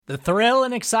The thrill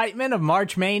and excitement of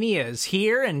March Mania is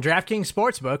here, and DraftKings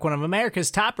Sportsbook, one of America's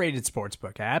top-rated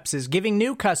sportsbook apps, is giving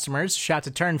new customers a shot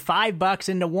to turn $5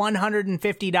 into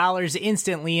 $150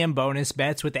 instantly in bonus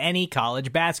bets with any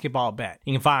college basketball bet.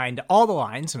 You can find all the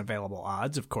lines and available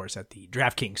odds, of course, at the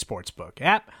DraftKings Sportsbook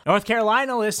app. North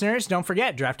Carolina listeners, don't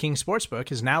forget, DraftKings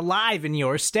Sportsbook is now live in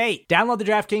your state. Download the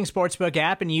DraftKings Sportsbook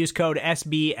app and use code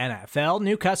SBNFL.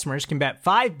 New customers can bet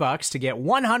 $5 to get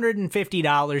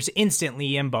 $150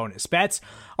 instantly in bonus bets,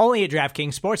 only at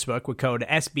DraftKings Sportsbook with code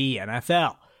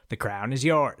SBNFL. The crown is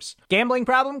yours. Gambling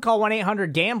problem? Call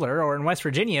 1-800-GAMBLER, or in West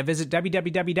Virginia, visit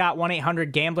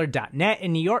www.1800gambler.net.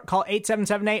 In New York, call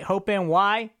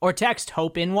 877-8-HOPE-NY or text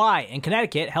HOPE-NY. In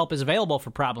Connecticut, help is available for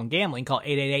problem gambling. Call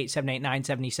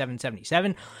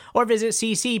 888-789-7777 or visit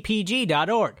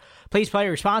ccpg.org. Please play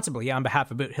responsibly on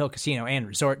behalf of Boot Hill Casino and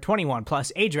Resort. 21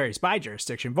 plus, age varies by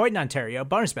jurisdiction. Void in Ontario.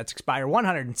 Bonus bets expire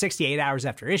 168 hours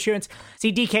after issuance.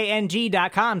 See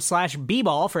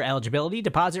dkng.com/bball for eligibility,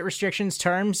 deposit restrictions,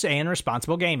 terms, and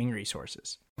responsible gaming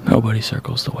resources. Nobody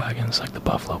circles the wagons like the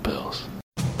Buffalo Bills.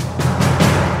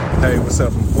 Hey, what's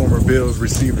up? I'm former Bills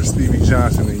receiver Stevie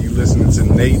Johnson, and you listening to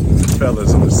Nate and the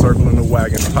fellas on the Circling the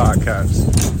Wagons podcast.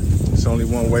 It's only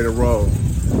one way to roll.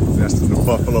 That's the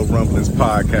Buffalo Rumblings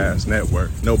Podcast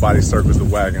Network. Nobody circles the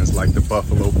wagons like the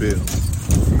Buffalo Bills.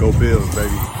 Go Bills,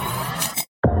 baby.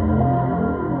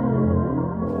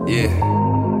 Yeah.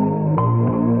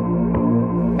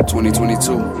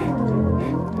 2022.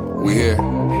 We here.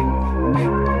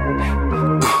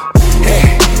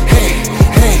 Hey,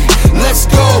 let's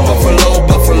go. Buffalo,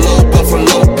 Buffalo,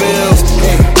 Buffalo Bills.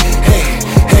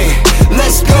 Hey,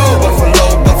 let's go.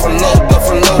 Buffalo, Buffalo,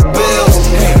 Buffalo Bills.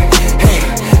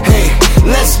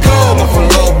 Let's go,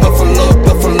 Buffalo, Buffalo,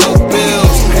 Buffalo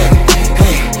Bills.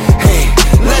 Hey,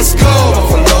 let's go,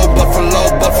 Buffalo,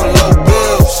 Buffalo, Buffalo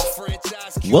Bills.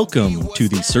 Welcome to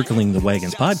the Circling the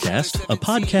Wagons podcast, a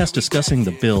podcast discussing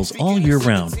the Bills all year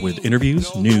round with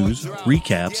interviews, news,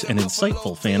 recaps, and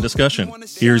insightful fan discussion.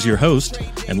 Here's your host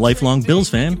and lifelong Bills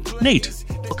fan, Nate.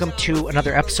 Welcome to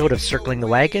another episode of Circling the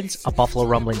Wagons, a Buffalo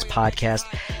Rumblings podcast.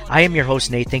 I am your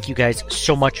host, Nate. Thank you guys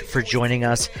so much for joining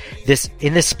us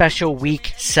in this special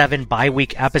Week 7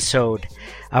 bye-week episode.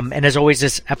 And as always,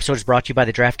 this episode is brought to you by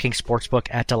the DraftKings Sportsbook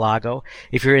at Del Lago.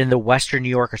 If you're in the Western New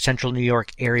York or Central New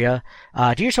York area,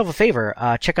 do yourself a favor.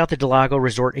 Check out the Del Lago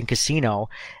Resort and Casino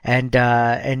and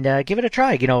give it a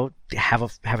try. You know, have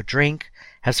a drink,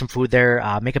 have some food there,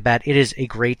 make a bet. It is a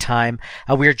great time.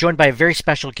 We are joined by a very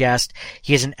special guest.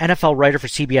 He is an NFL writer for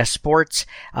CBS Sports.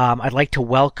 I'd like to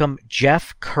welcome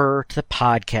Jeff Kerr to the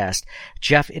podcast.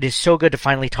 Jeff, it is so good to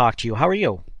finally talk to you. How are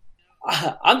you?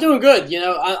 I'm doing good. You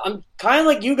know, I'm kind of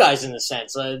like you guys in a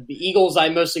sense. The Eagles, I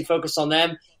mostly focus on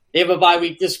them. They have a bye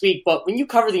week this week, but when you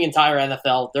cover the entire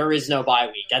NFL, there is no bye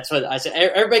week. That's what I said.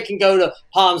 Everybody can go to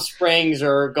Palm Springs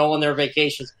or go on their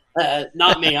vacations.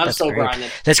 Not me. I'm still grinding.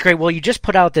 That's great. Well, you just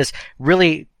put out this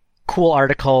really cool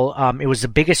article. It was the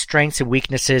biggest strengths and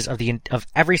weaknesses of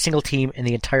every single team in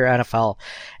the entire NFL.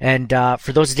 And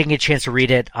for those that didn't get a chance to read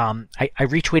it, I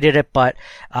retweeted it, but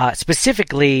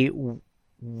specifically,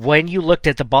 when you looked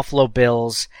at the Buffalo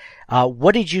Bills,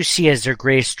 what did you see as their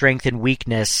greatest strength and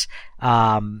weakness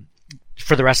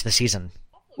for the rest of the season?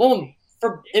 Well,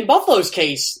 in Buffalo's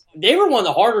case, they were one of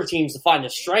the harder teams to find a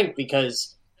strength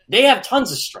because they have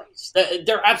tons of strengths.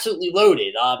 They're absolutely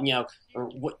loaded.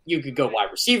 You could go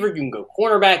wide receiver, you can go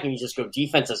cornerback, and you just go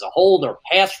defense as a whole, or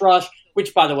pass rush,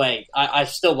 which, by the way, I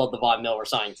still love the Von Miller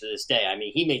signing to this day. I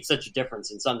mean, he made such a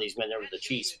difference in Sunday's win over the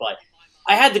Chiefs, but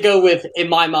I had to go with, in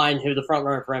my mind, who the front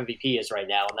runner for MVP is right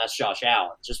now, and that's Josh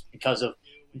Allen, just because of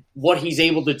what he's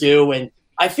able to do. And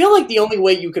I feel like the only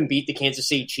way you can beat the Kansas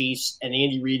City Chiefs and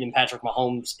Andy Reid and Patrick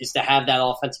Mahomes is to have that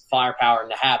offensive firepower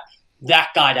and to have that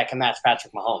guy that can match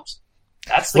Patrick Mahomes.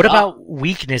 That's the What guy. about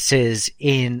weaknesses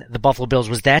in the Buffalo Bills?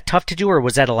 Was that tough to do, or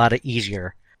was that a lot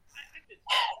easier?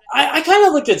 I kind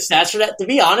of looked at stats for that. To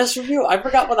be honest with you, I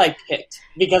forgot what I picked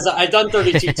because I've done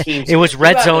 32 teams. It was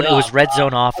red zone. It was red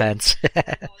zone offense.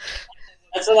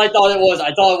 That's what I thought it was.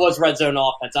 I thought it was red zone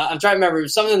offense. I'm trying to remember. It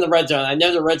was something in the red zone. I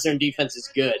know the red zone defense is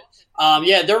good.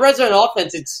 Their red zone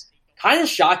offense, it's kind of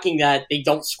shocking that they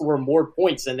don't score more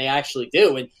points than they actually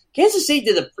do. And Kansas City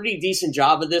did a pretty decent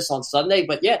job of this on Sunday.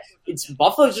 But, yeah,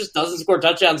 Buffalo just doesn't score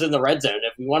touchdowns in the red zone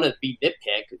if we want to be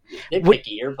nitpicky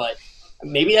here. But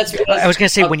maybe that's because I was going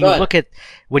to say, when you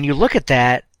look at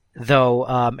that, though,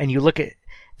 and you look at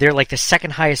they're like the second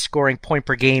highest scoring point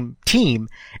per game team,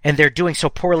 and they're doing so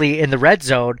poorly in the red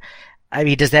zone. I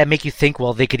mean, does that make you think,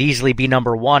 well, they could easily be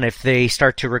number one if they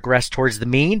start to regress towards the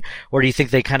mean, or do you think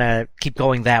they kind of keep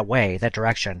going that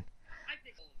direction?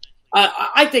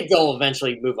 I think they'll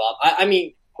eventually move up. I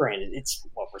mean, granted,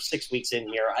 we're 6 weeks in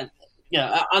here.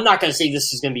 I'm not going to say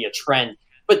this is going to be a trend,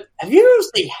 but have you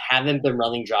noticed they haven't been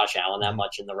running Josh Allen that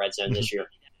much in the red zone this year?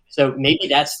 So maybe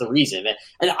that's the reason.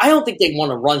 And I don't think they want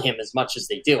to run him as much as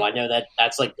they do. I know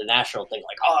that's like the national thing,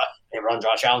 like, oh, they run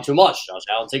Josh Allen too much. Josh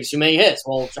Allen takes too many hits.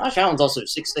 Well, Josh Allen's also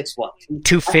 6'6", what?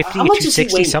 250,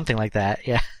 260, something like that,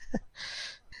 yeah.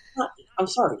 I'm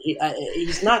sorry,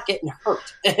 he's not getting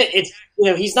hurt.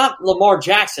 He's not Lamar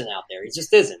Jackson out there. He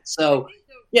just isn't. So,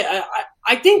 yeah,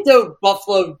 I think, though,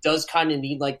 Buffalo does kind of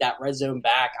need, like, that red zone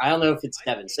back. I don't know if it's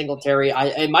Devin Singletary.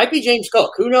 It might be James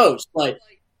Cook. Who knows? But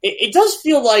it does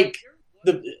feel like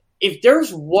if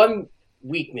there's one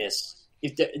weakness,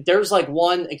 if there's like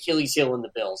one Achilles heel in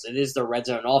the Bills, it is their red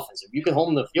zone offense. If you can hold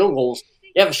them to field goals,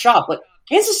 you have a shot. But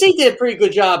Kansas City did a pretty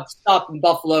good job stopping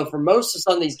Buffalo for most of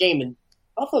Sunday's game, and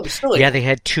Buffalo was still they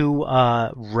had 2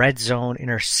 red zone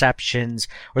interceptions,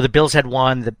 or the Bills had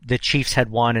one, the Chiefs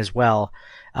had one as well.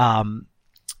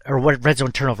 Or what red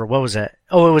zone turnover? What was it?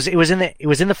 Oh, it was a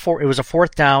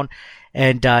 4th down.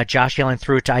 And Josh Allen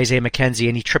threw it to Isaiah McKenzie,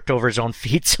 and he tripped over his own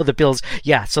feet. So the Bills,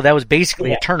 so that was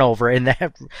basically a turnover in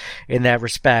that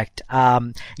respect.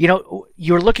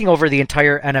 You're looking over the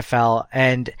entire NFL,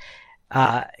 and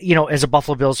as a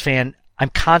Buffalo Bills fan, I'm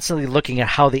constantly looking at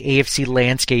how the AFC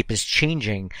landscape is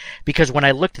changing. Because when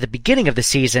I looked at the beginning of the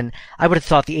season, I would have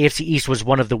thought the AFC East was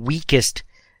one of the weakest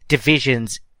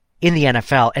divisions in the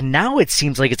NFL, and now it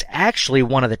seems like it's actually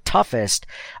one of the toughest.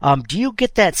 Do you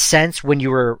get that sense when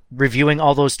you were reviewing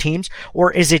all those teams,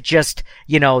 or is it just,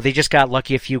 they just got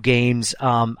lucky a few games?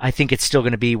 I think it's still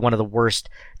going to be one of the worst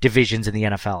divisions in the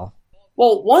NFL.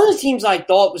 Well, one of the teams I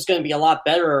thought was going to be a lot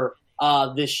better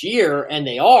this year, and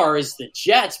they are, is the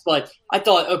Jets, but I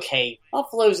thought, okay,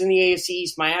 Buffalo's in the AFC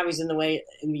East, Miami's in the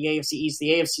AFC East, the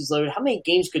AFC's loaded. How many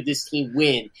games could this team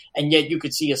win, and yet you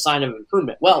could see a sign of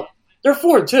improvement? Well, they're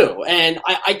 4-2, and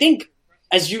I think,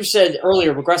 as you said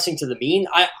earlier, regressing to the mean,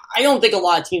 I don't think a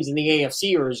lot of teams in the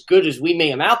AFC are as good as we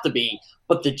make them out to be,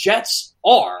 but the Jets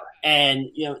are, and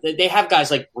they have guys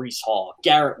like Breece Hall,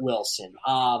 Garrett Wilson,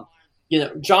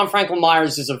 John Franklin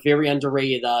Myers is a very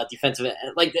underrated defensive end.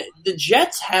 Like the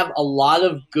Jets have a lot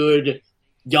of good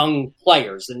young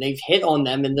players, and they've hit on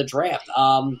them in the draft.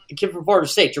 The kid from Florida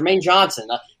State, Jermaine Johnson,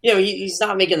 he's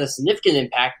not making a significant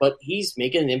impact, but he's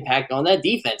making an impact on that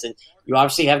defense. And you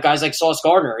obviously have guys like Sauce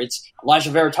Gardner. It's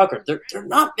Elijah Vera Tucker. They're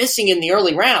not missing in the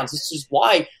early rounds. This is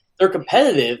why they're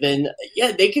competitive. And,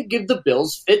 they could give the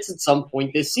Bills fits at some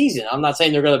point this season. I'm not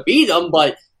saying they're going to beat them,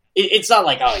 but it's not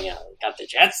like, got the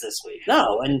Jets this week.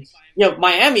 No. And,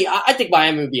 Miami, I think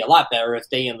Miami would be a lot better if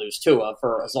they didn't lose Tua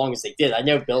for as long as they did. I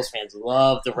know Bills fans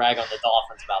love to rag on the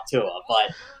Dolphins about Tua,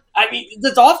 but,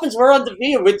 the Dolphins were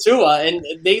undefeated with Tua, and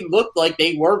they looked like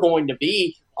they were going to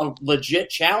be a legit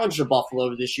challenge to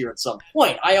Buffalo this year at some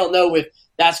point. I don't know if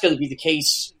that's going to be the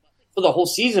case for the whole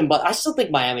season, but I still think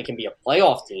Miami can be a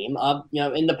playoff team.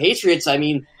 And the Patriots, I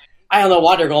don't know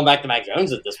why they're going back to Mac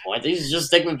Jones at this point. They just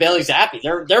stick with Bailey Zappi.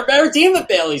 They're a better team with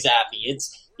Bailey Zappi.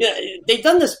 They've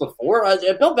done this before.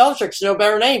 Bill Belichick's no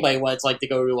better than anybody what it's like to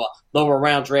go to a lower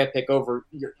round draft pick over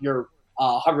your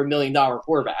 $100 million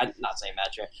quarterback. I'm not saying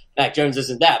Mac Jones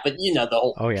isn't that, but the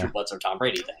whole Drew Bledsoe Tom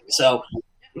Brady thing. So,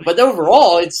 but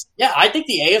overall, I think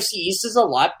the AFC East is a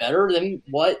lot better than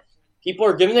what people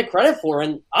are giving it credit for,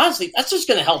 and honestly, that's just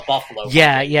going to help Buffalo.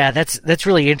 Yeah, that's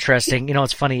really interesting.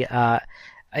 It's funny.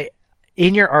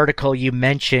 In your article, you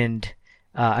mentioned,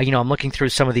 I'm looking through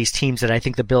some of these teams that I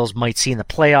think the Bills might see in the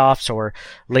playoffs or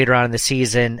later on in the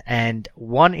season, and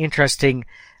one interesting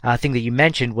thing that you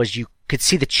mentioned was you could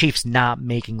see the Chiefs not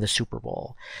making the Super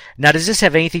Bowl. Now, does this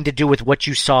have anything to do with what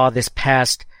you saw this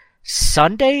past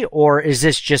Sunday, or is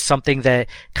this just something that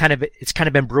it's kind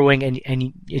of been brewing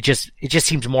and it just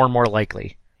seems more and more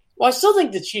likely? Well, I still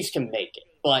think the Chiefs can make it,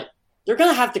 but they're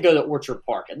going to have to go to Orchard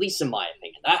Park, at least in my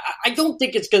opinion. I don't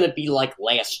think it's going to be like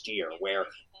last year where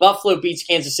Buffalo beats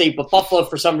Kansas City, but Buffalo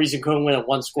for some reason couldn't win a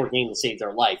one-score game to save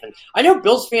their life. And I know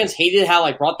Bills fans hated how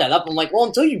I brought that up. I'm like, well,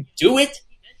 until you do it,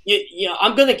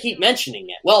 I'm going to keep mentioning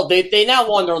it. Well, they now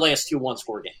won their last 2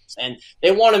 one-score games, and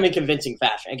they won them in convincing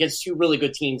fashion against 2 really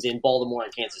good teams in Baltimore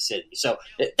and Kansas City. So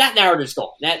that narrative's gone.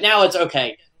 Now it's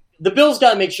okay. The Bills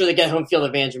got to make sure they get home field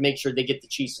advantage and make sure they get the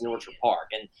Chiefs in Orchard Park.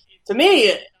 And to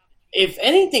me, if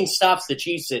anything stops the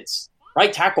Chiefs, it's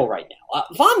right tackle right now.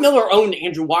 Von Miller owned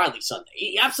Andrew Wiley Sunday.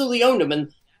 He absolutely owned him,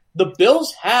 and the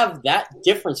Bills have that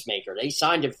difference maker. They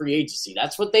signed in free agency.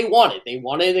 That's what they wanted. They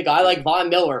wanted a guy like Von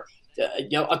Miller,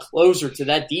 a closer to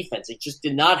that defense. They just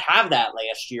did not have that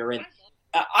last year, and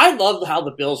I loved how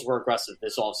the Bills were aggressive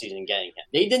this offseason in getting him.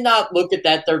 They did not look at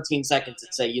that 13 seconds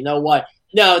and say, you know what,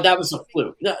 no, that was a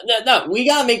fluke. No, we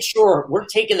got to make sure we're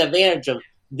taking advantage of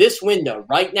this window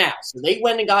right now. So they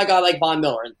went and got a guy like Von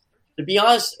Miller. And to be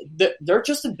honest, they're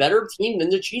just a better team than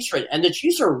the Chiefs right now. And the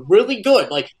Chiefs are really good.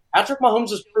 Like, Patrick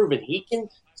Mahomes has proven he can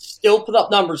still put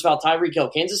up numbers about Tyreek Hill.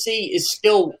 Kansas City is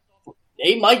still –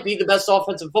 they might be the best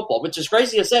offensive football, which is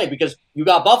crazy to say because you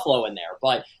got Buffalo in there.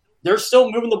 But they're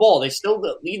still moving the ball. They still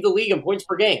lead the league in points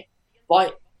per game.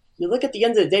 But you look at the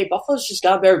end of the day, Buffalo's just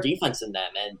got a better defense than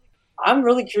them. And I'm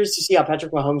really curious to see how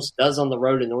Patrick Mahomes does on the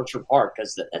road in Orchard Park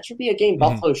because that should be a game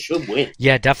Buffalo should win.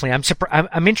 Yeah, definitely.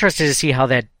 I'm interested to see how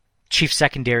that Chiefs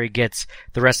secondary gets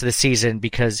the rest of the season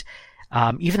because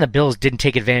even the Bills didn't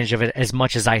take advantage of it as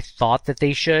much as I thought that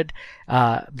they should.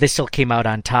 They still came out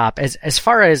on top. As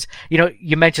far as,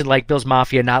 you mentioned like Bills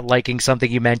Mafia not liking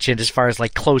something you mentioned as far as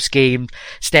like close game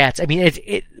stats. I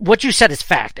mean, what you said is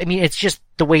fact. I mean, it's just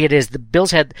the way it is. The Bills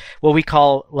had what we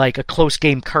call like a close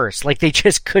game curse. Like they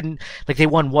just couldn't, like they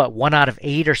won 1 out of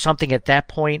 8 or something at that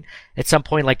point, at some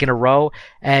point like in a row.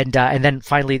 And then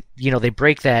finally, they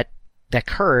break that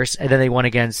curse, and then they won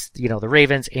against, the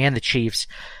Ravens and the Chiefs.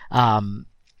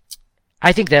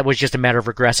 I think that was just a matter of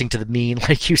regressing to the mean,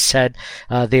 like you said.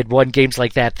 They had won games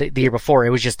like that the year before.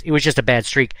 It was just a bad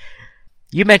streak.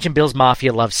 You mentioned Bills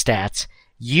Mafia loves stats.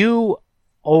 You're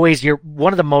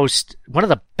one of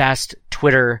the best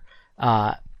Twitter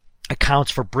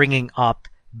accounts for bringing up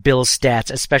Bills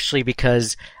stats, especially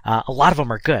because a lot of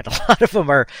them are good. A lot of them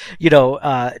are,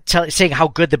 saying how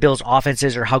good the Bills offense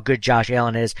is or how good Josh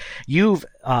Allen is. You've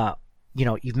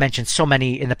mentioned so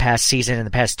many in the past season, in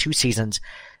the past 2 seasons.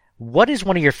 What is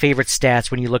one of your favorite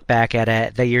stats when you look back at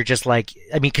it that you're just like,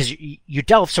 I mean, because you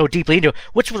delve so deeply into it.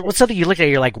 What's something you look at,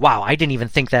 you're like, wow, I didn't even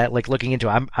think that, like looking into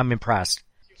it, I'm impressed.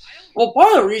 Well,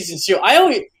 part of the reason too,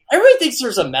 everybody thinks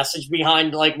there's a message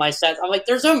behind like my stats. I'm like,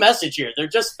 there's no message here. They're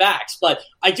just facts. But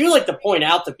I do like to point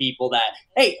out to people that,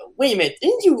 hey, wait a minute,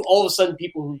 didn't you all of a sudden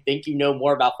people who think you know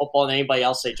more about football than anybody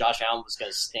else say Josh Allen was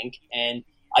going to stink? And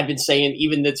I've been saying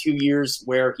even the 2 years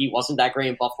where he wasn't that great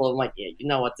in Buffalo, I'm like, yeah, you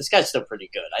know what? This guy's still pretty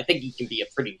good. I think he can be a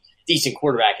pretty decent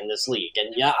quarterback in this league.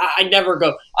 And yeah, I'm never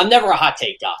a hot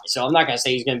take guy, so I'm not going to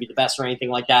say he's going to be the best or anything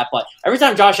like that. But every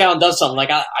time Josh Allen does something, like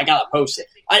I got to post it.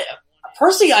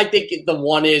 Personally, I think the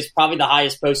one is probably the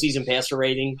highest postseason passer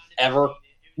rating ever,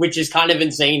 which is kind of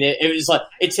insane. It was like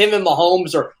it's him and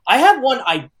Mahomes. Or I have one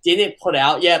I didn't put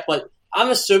out yet, but I'm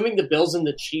assuming the Bills and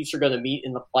the Chiefs are going to meet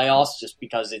in the playoffs just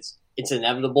because it's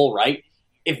inevitable, right?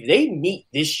 If they meet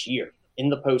this year in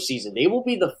the postseason, they will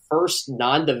be the first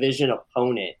non-division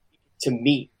opponent to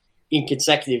meet in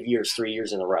consecutive years, 3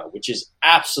 years in a row, which is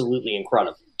absolutely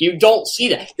incredible. You don't see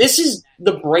that. This is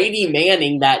the Brady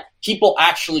Manning that people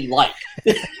actually like.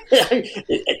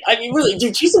 I mean, really,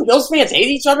 do Chiefs and Bills fans hate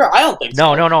each other? I don't think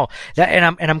so. No.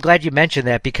 And I'm glad you mentioned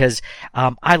that because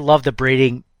I love the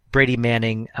Brady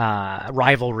Manning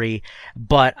rivalry,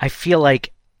 but I feel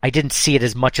like I didn't see it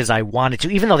as much as I wanted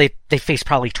to, even though they faced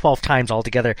probably 12 times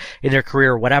altogether in their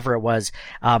career or whatever it was.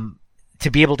 To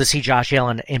be able to see Josh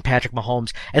Allen and Patrick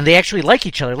Mahomes, and they actually like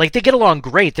each other. Like, they get along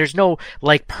great. There's no,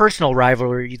 like, personal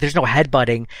rivalry. There's no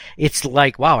headbutting. It's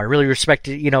like, wow, I really respect,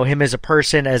 him as a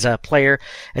person, as a player,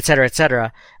 et cetera, et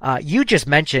cetera. You just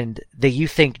mentioned that you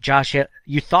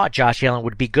thought Josh Allen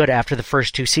would be good after the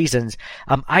first 2 seasons.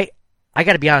 I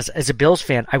gotta be honest, as a Bills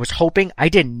fan, I was hoping, I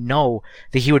didn't know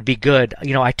that he would be good.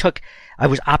 I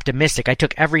was optimistic. I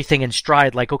took everything in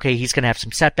stride, like, okay, he's gonna have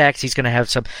some setbacks. He's gonna have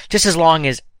some, just as long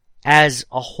as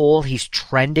a whole, he's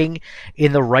trending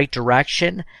in the right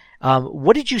direction.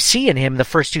 What did you see in him the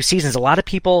first 2 seasons? A lot of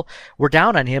people were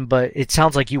down on him, but it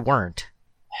sounds like you weren't.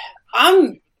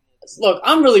 I'm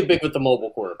really big with the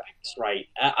mobile quarterbacks, right?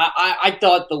 I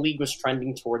thought the league was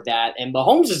trending toward that, and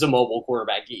Mahomes is a mobile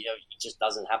quarterback. He just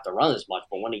doesn't have to run as much,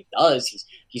 but when he does,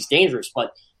 he's dangerous.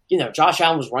 But Josh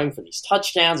Allen was running for these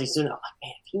touchdowns. He's doing, man,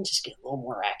 if he can just get a little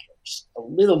more accurate, just a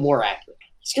little more accurate,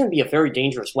 he's going to be a very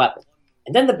dangerous weapon.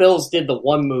 And then the Bills did the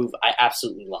one move I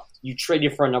absolutely loved. You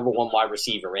traded for a number 1 wide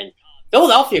receiver, and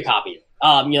Philadelphia copied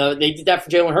it. They did that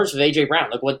for Jalen Hurts with A.J. Brown.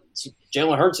 Look what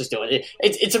Jalen Hurts is doing.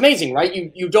 It's amazing, right?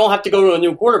 You don't have to go to a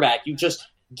new quarterback. You just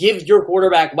give your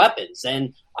quarterback weapons.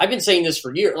 And I've been saying this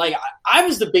for years. Like, I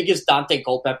was the biggest Dante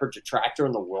Culpepper detractor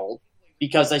in the world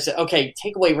because I said, okay,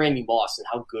 take away Randy Moss, and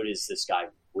how good is this guy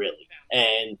really?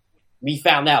 And we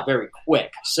found out very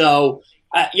quick. So,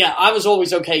 I was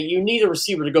always, okay, you need a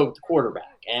receiver to go with the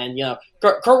quarterback. And,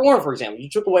 Kurt Warner, for example, you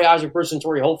took away Isaac Bruce and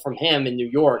Torrey Holt from him in New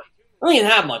York. Really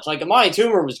didn't have much. Like, Amari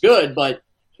Toomer was good, but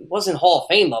he wasn't Hall of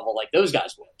Fame level like those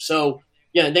guys were. So,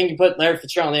 then you put Larry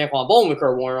Fitzgerald and Anquan Boldin with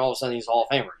Kurt Warner, all of a sudden he's a Hall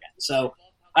of Famer again. So,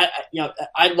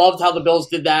 I loved how the Bills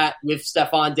did that with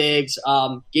Stephon Diggs.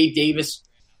 Gabe Davis,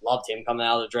 loved him coming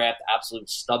out of the draft. Absolute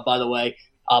stud, by the way.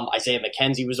 Isaiah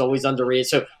McKenzie was always underrated.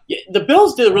 So the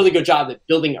Bills did a really good job at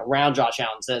building around Josh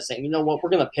Allen instead of saying, you know what, we're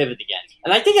going to pivot again.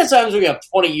 And I think at times we have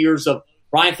 20 years of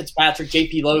Ryan Fitzpatrick,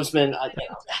 J.P. Losman,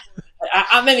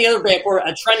 how many other bad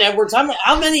quarterbacks? Trent Edwards.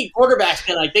 How many quarterbacks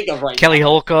can I think of right Kelly now?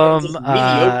 Holcomb.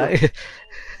 Kelly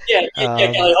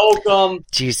Holcomb.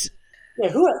 Jeez. Yeah,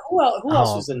 who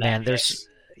else was in that? Man, there's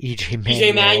EJ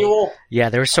EJ Manuel. Yeah,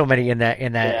 there were so many in that.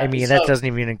 Yeah, I mean, that doesn't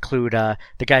even include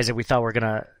the guys that we thought were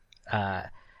gonna.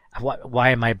 Why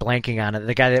am I blanking on it?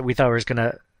 The guy that we thought was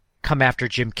gonna come after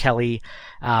Jim Kelly,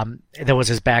 that was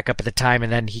his backup at the time,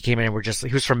 and then he came in and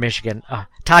he was from Michigan.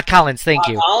 Todd Collins, thank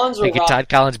you. Todd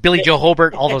Collins, Billy Joe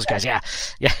Hobart, all those guys. Yeah.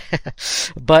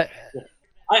 But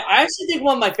I actually think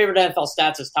one of my favorite NFL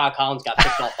stats is Todd Collins got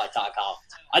picked off by Todd Collins.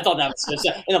 I thought that was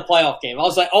in a playoff game. I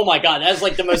was like, oh my god, that's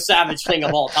like the most savage thing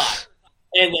of all time.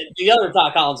 And the other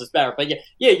Todd Collins is better, but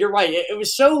yeah, you're right. It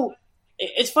was so.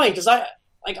 It's funny because I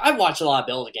watched a lot of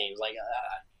Bills games,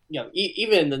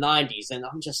 even in the '90s, and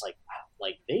I'm just like, wow,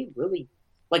 like they really,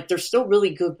 like they're still really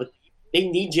good, but they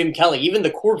need Jim Kelly. Even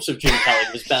the corpse of Jim Kelly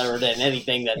was better than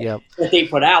anything that they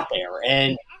put out there.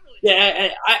 And yeah,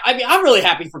 I mean, I'm really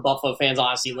happy for Buffalo fans,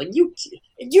 honestly. Like you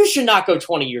should not go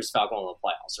 20 years without going to the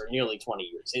playoffs, or nearly 20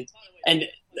 years. And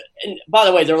by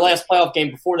the way, their last playoff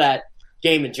game before that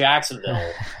game in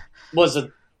Jacksonville was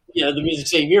the Music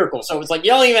City Miracle. So it's like you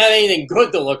don't even have anything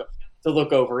good to look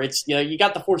over. It's you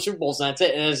got the 4 Super Bowls and that's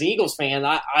it. And as an Eagles fan,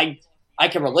 I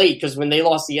can relate because when they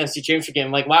lost the NFC Championship game,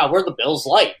 I'm like, wow, we're the Bills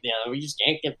light. We just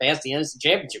can't get past the NFC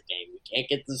Championship game. We can't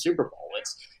get to the Super Bowl.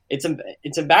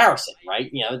 It's embarrassing,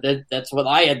 right? That's what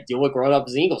I had to deal with growing up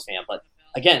as an Eagles fan. But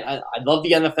again, I love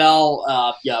the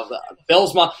NFL.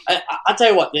 Bills. I'll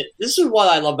tell you what. This is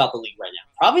what I love about the league right now.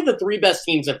 Probably the 3 best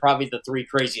teams are probably the 3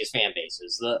 craziest fan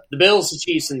bases: the Bills, the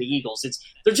Chiefs, and the Eagles.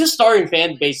 They're just starting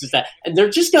fan bases and they're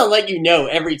just going to let you know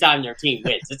every time their team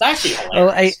wins. It's actually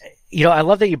hilarious. Well, I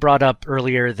love that you brought up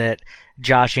earlier that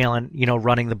Josh Allen,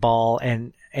 running the ball,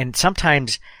 and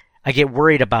sometimes I get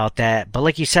worried about that. But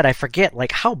like you said, I forget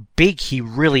like how big he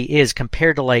really is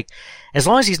compared to like, as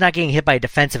long as he's not getting hit by a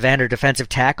defensive end or defensive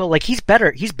tackle, like he's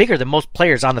bigger than most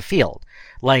players on the field.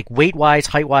 Like weight-wise,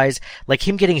 height-wise, like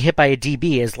him getting hit by a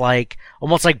DB is like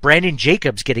almost like Brandon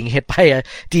Jacobs getting hit by a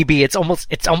DB. It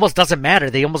almost doesn't matter.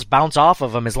 They almost bounce off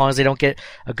of him as long as they don't get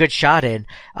a good shot in.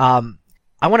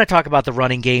 I want to talk about the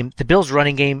running game. The Bills'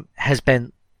 running game has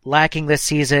been lacking this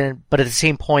season, but at the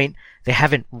same point, they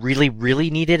haven't really, really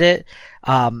needed it.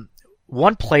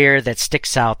 One player that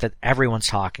sticks out that everyone's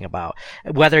talking about,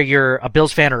 whether you're a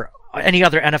Bills fan or any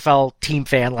other NFL team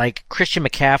fan, like Christian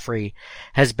McCaffrey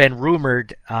has been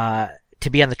rumored to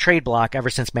be on the trade block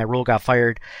ever since Matt Rule got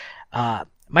fired.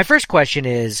 My first question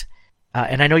is,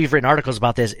 and I know you've written articles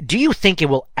about this, do you think it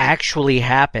will actually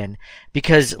happen?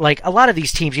 Because like a lot of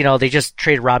these teams, they just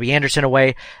traded Robbie Anderson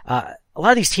away. A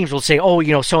lot of these teams will say, oh,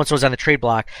 so-and-so's on the trade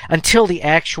block until the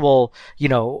actual,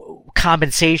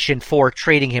 compensation for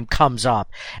trading him comes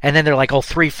up. And then they're like,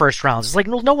 3 first rounds. It's like,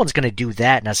 no one's going to do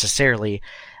that necessarily.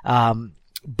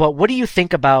 But what do you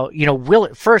think about,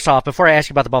 first off, before I ask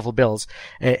you about the Buffalo Bills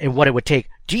and what it would take,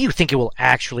 do you think it will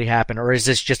actually happen, or is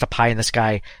this just a pie in the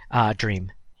sky,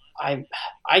 dream? I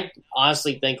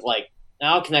honestly think, like, and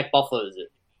I'll connect Buffalo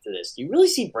to this. Do you really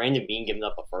see Brandon Beane giving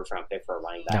up a first-round pick for a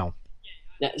running back? No.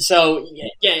 So,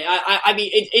 I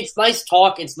mean, it's nice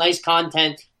talk. It's nice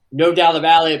content. No doubt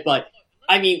about it. But,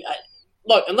 I mean,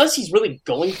 look, unless he's really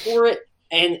going for it,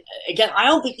 and, again, I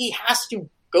don't think he has to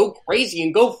go crazy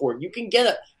and go for it. You can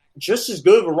get just as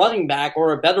good of a running back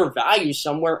or a better value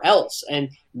somewhere else and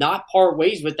not part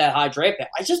ways with that high draft pick.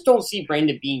 I just don't see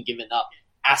Brandon Beane giving up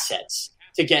assets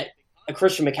to get a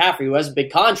Christian McCaffrey who has a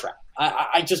big contract.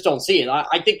 I just don't see it.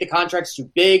 I think the contract's too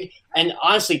big, and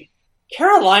honestly,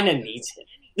 Carolina needs him.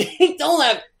 They don't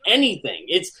have anything.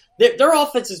 Their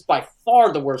offense is by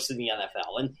far the worst in the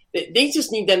NFL, and they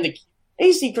just need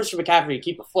Christian McCaffrey to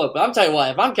keep afloat. But I'm telling you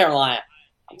what, if I'm Carolina,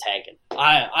 I'm tanking.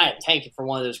 I am tanking for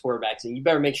one of those quarterbacks, and you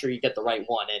better make sure you get the right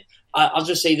one. And I'll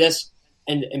just say this,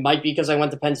 and it might be because I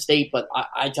went to Penn State, but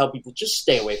I tell people just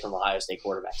stay away from Ohio State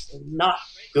quarterbacks. They're not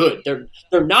good.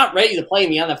 They're not ready to play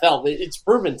in the NFL. It's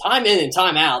proven time in and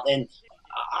time out, and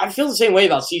I feel the same way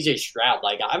about C.J. Stroud.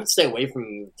 Like, I would stay away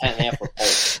from 10.5 foot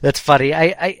poles. That's funny.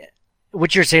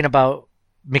 What you're saying about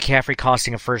McCaffrey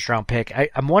costing a first-round pick,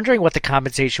 I'm wondering what the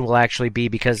compensation will actually be,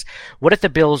 because what if the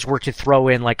Bills were to throw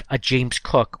in like a James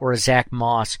Cook or a Zach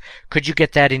Moss? Could you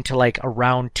get that into like a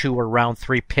round 2 or round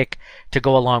 3 pick to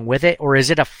go along with it? Or is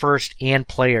it a first and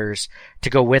players to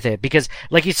go with it? Because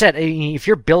like you said, if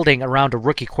you're building around a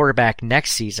rookie quarterback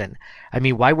next season, I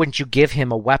mean, why wouldn't you give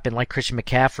him a weapon like Christian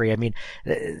McCaffrey? I mean,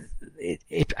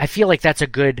 I feel like that's a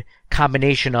good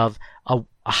combination of a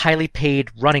highly paid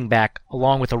running back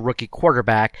along with a rookie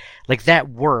quarterback. Like that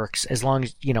works as long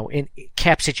as, in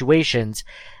cap situations.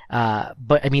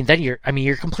 But I mean, then you're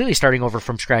completely starting over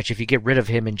from scratch if you get rid of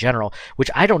him in general, which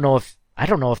I don't know if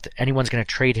anyone's going to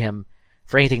trade him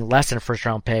for anything less than a first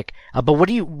round pick. But what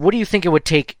do you think it would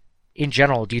take in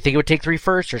general? Do you think it would take 3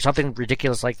 firsts or something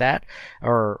ridiculous like that,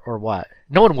 or what?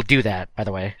 No one will do that, by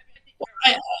the way.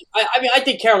 I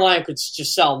think Carolina could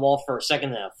just sell them all for a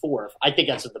second and a fourth. I think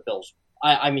that's what the Bills.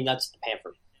 I mean, that's what the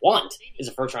Panthers want, is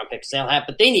a first round pick. They don't have,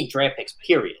 but they need draft picks.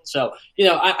 Period. So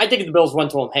I think if the Bills went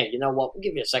to them, hey, you know what? We'll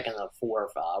give you a second and a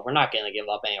fourth. We're not going to give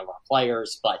up any of our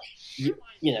players, but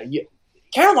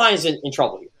Carolina's in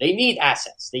trouble here. They need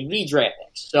assets. They need draft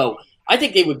picks. So I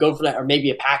think they would go for that, or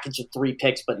maybe a package of 3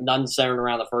 picks, but none centered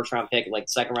around the first round pick. Like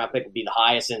the second round pick would be the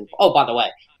highest. And by the way,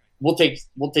 we'll take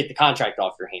the contract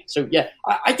off your hands. So yeah,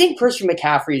 I think Christian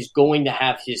McCaffrey is going to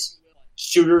have his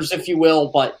suitors, if you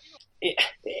will, but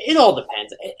it all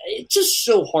depends. It's just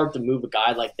so hard to move a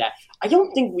guy like that. I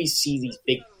don't think we see these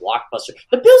big blockbusters.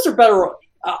 The Bills are better.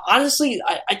 Honestly,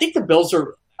 I think the Bills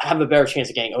have a better chance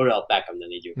of getting Odell Beckham than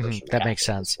they do Christian McCaffrey. That makes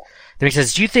sense.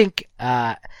 Do you think,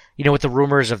 with the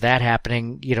rumors of that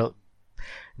happening,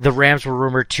 the Rams were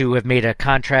rumored to have made a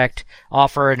contract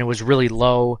offer and it was really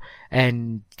low,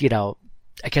 and,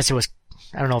 I guess it was,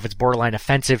 I don't know if it's borderline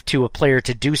offensive to a player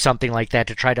to do something like that,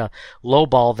 to try to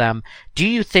lowball them. Do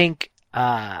you think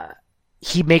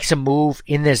he makes a move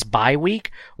in this bye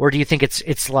week, or do you think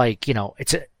it's like,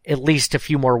 it's at least a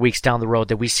few more weeks down the road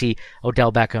that we see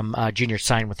Odell Beckham Jr.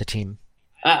 sign with the team?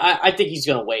 I think he's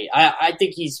going to wait. I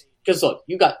think because look,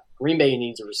 you got Green Bay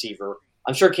needs a receiver.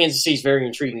 I'm sure Kansas City's very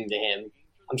intriguing to him.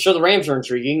 I'm sure the Rams are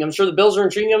intriguing. I'm sure the Bills are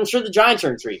intriguing. I'm sure the Giants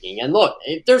are intriguing. And look,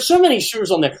 there's so many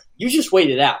shooters on there. You just wait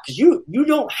it out, because you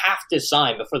don't have to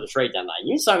sign before the trade deadline.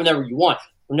 You can sign whenever you want,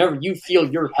 whenever you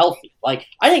feel you're healthy. Like,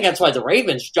 I think that's why the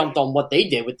Ravens jumped on what they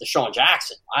did with Deshaun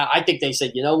Jackson. I think they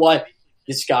said, you know what,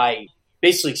 this guy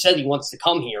basically said he wants to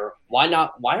come here. Why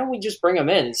not? Why don't we just bring him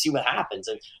in and see what happens?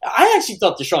 And I actually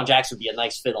thought Deshaun Jackson would be a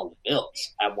nice fit on the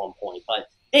Bills at one point, but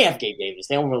they have Gabe Davis.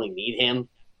 They don't really need him.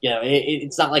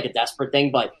 It's not like a desperate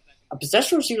thing, but a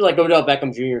possession receiver like Odell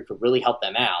Beckham Jr. could really help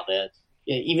them out.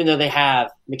 Even though they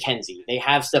have McKenzie, they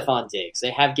have Stephon Diggs,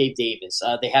 they have Gabe Davis,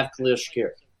 they have Khalil Shakir.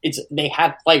 They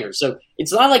have players, so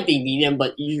it's not like they need him,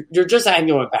 but you're just adding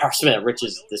to an embarrassment of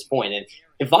riches at this point. And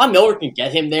if Von Miller can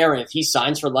get him there, and if he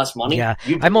signs for less money, yeah.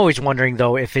 I'm always wondering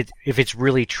though if it's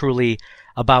really truly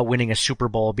about winning a Super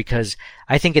Bowl, because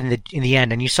I think in the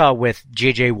end, and you saw with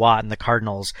J.J. Watt and the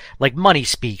Cardinals, like, money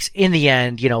speaks. In the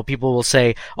end, people will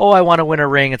say, "Oh, I want to win a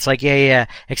ring." It's like, yeah,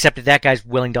 except that that guy's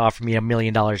willing to offer me $1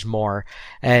 million more,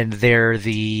 and they're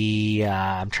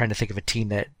I'm trying to think of a team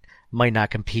that might not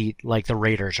compete, like the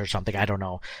Raiders or something. I don't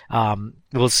know.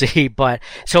 We'll see. But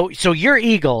so your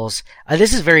Eagles,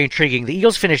 this is very intriguing. The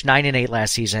Eagles finished 9-8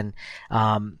 last season.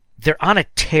 They're on a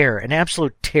tear, an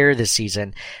absolute tear this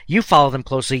season. You follow them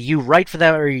closely. You write for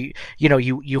them, or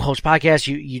you host podcasts.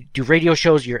 You do radio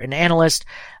shows. You're an analyst.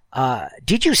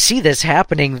 Did you see this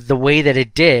happening the way that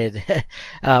it did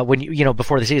when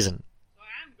before the season?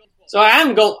 So I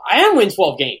am win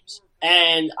 12 games,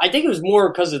 and I think it was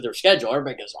more because of their schedule.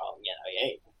 Everybody goes, "Oh,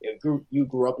 hey, you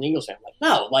grew up an Eagles fan." I'm like,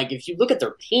 no. Like, if you look at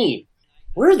their team,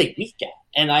 where are they weak at?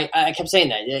 And I kept saying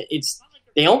that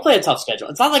they don't play a tough schedule.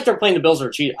 It's not like they're playing the Bills or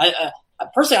a cheat.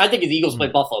 Personally, I think if the Eagles play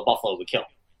Buffalo would kill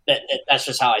them. That's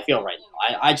just how I feel right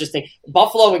now. I just think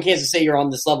Buffalo and Kansas City are on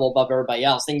this level above everybody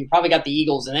else. Then you probably got the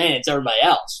Eagles, and then it's everybody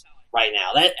else right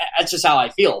now. That's just how I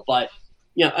feel. But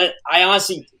I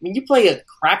honestly, when you play a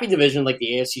crappy division like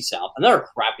the AFC South, another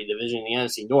crappy division in the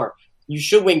NFC North, you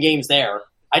should win games there.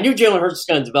 I knew Jalen Hurts was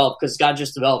going to develop, because God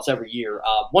just develops every year.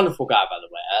 Wonderful guy, by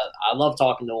the way. I love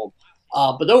talking to him.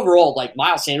 But overall, like,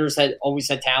 Miles Sanders always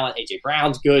had talent. A.J.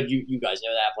 Brown's good. You guys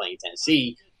know that, playing in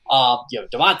Tennessee.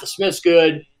 Devonta Smith's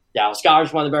good. Dallas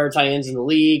Goedert's one of the better tight ends in the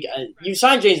league. You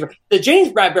signed the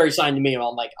James Bradberry signed to me, and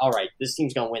I'm like, all right, this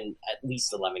team's going to win at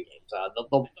least 11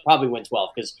 games. They'll probably win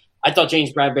 12, because I thought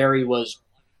James Bradberry was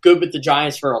good with the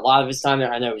Giants for a lot of his time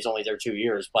there. I know he was only there 2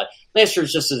 years, but last year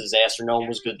was just a disaster. No one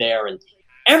was good there, and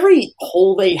every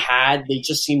hole they had, they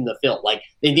just seemed to fill. Like,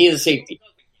 they needed a safety.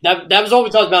 That was all we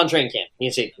talked about in training camp.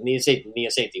 Need a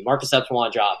safety. Marcus Epps won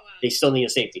a job. They still need a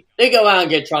safety. They go out and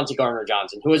get Chauncey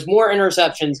Gardner-Johnson, who has more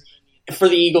interceptions for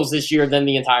the Eagles this year than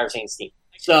the entire Saints team.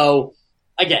 So,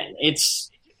 again, it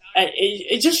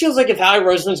just feels like if Howie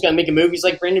Roseman's going to make a move, he's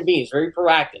like Brandon Beane. He's very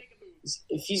proactive.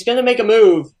 If he's going to make a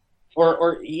move,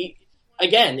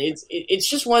 it's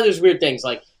just one of those weird things.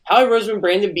 Like Howie Roseman,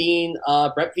 Brandon Beane,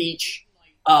 Brett Veach,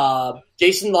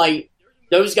 Jason Light,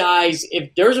 those guys,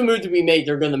 if there's a move to be made,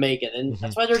 they're going to make it. And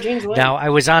that's why their teams win. Now, I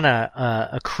was on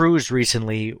a cruise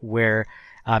recently where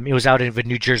it was out of a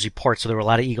New Jersey port, so there were a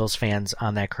lot of Eagles fans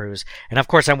on that cruise. And, of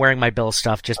course, I'm wearing my Bills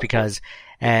stuff just because.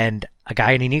 And a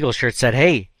guy in an Eagles shirt said,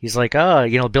 hey, he's like,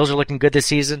 Bills are looking good this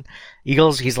season.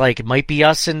 Eagles, he's like, it might be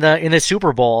us in the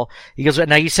Super Bowl. He goes,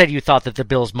 now you said you thought that the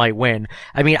Bills might win.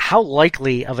 I mean, how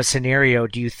likely of a scenario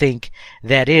do you think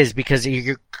that is? Because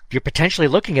you're potentially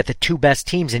looking at the two best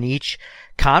teams in each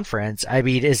conference. I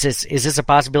mean, is this a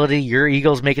possibility? Your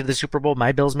Eagles make it to the Super Bowl,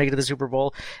 my Bills make it to the Super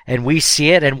Bowl, and we see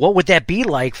it? And what would that be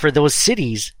like for those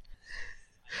cities?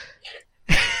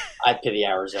 I pity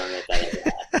Arizona if that ever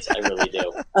happens. I really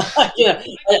do.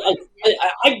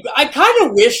 I kind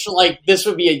of wish like this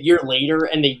would be a year later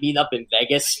and they meet up in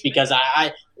Vegas because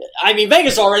I mean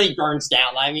Vegas already burns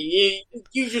down. I mean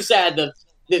you just had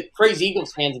the crazy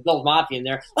Eagles fans and Bills Mafia in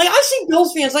there. Like I see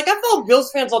Bills fans, like I follow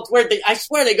Bills fans on Twitter. I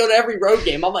swear they go to every road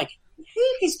game. I'm like, how do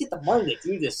you guys get the money to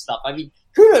do this stuff? I mean,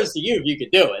 kudos to you if you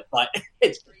could do it, but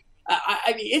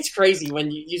it's crazy when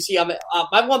you see.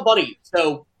 My one buddy,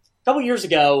 so a couple years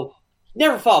ago,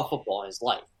 never followed football in his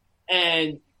life,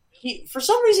 and for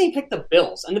some reason he picked the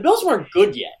Bills, and the Bills weren't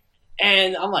good yet.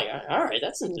 And I'm like, all right,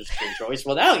 that's an interesting choice.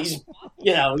 Well, now he's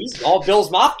all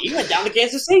Bills Mafia. He went down to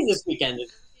Kansas City this weekend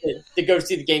to go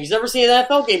see the game. He's never seen an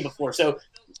NFL game before, so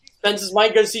spends his money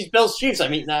to go see Bills Chiefs. I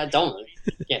mean, you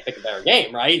can't pick a better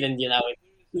game, right? And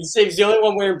he's the only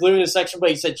one wearing blue in his section,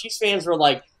 but he said Chiefs fans were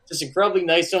like just incredibly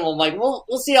nice to him. I'm like, well,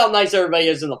 we'll see how nice everybody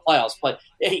is in the playoffs. But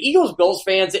Eagles Bills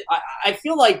fans, I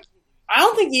feel like I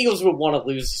don't think the Eagles would want to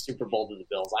lose the Super Bowl to the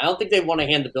Bills. I don't think they want to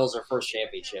hand the Bills their first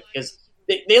championship because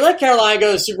they let Carolina go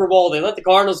to the Super Bowl. They let the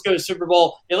Cardinals go to the Super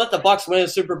Bowl. They let the Bucs win the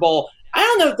Super Bowl. I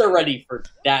don't know if they're ready for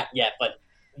that yet, but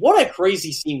what a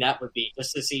crazy scene that would be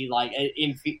just to see like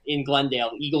in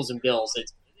Glendale, Eagles and Bills.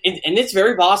 It's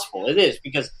very possible. It is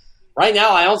because right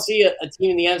now I don't see a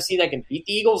team in the NFC that can beat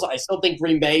the Eagles. I still think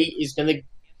Green Bay is going to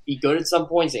be good at some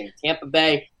point. Same Tampa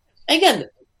Bay. Again,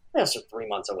 that's 3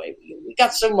 months away. We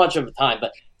got so much of the time,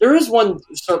 but there is one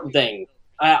certain thing.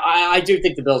 I do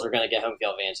think the Bills are going to get home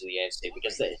field advantage of the AFC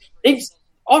because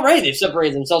they've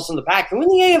separated themselves from the pack. And when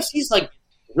the AFC is like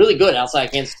really good outside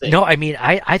of Kansas City. No, I mean,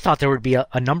 I thought there would be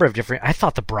a number of different. I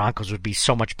thought the Broncos would be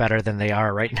so much better than they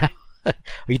are right now.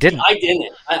 You didn't. I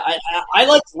didn't. I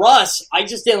liked Russ. I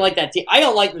just didn't like that team. I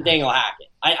don't like Nathaniel Hackett.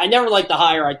 I never liked the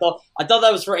hire. I thought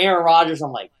that was for Aaron Rodgers.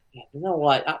 I'm like, you know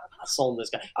what? I'm not sold on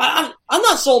this guy. I'm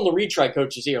not sold on the retry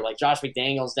coaches here, like Josh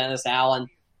McDaniels, Dennis Allen.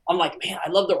 I'm like, man, I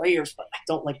love the Raiders, but I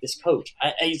don't like this coach.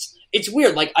 It's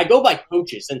weird. Like, I go by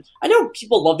coaches, and I know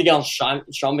people love to get on Sean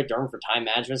McDermott for time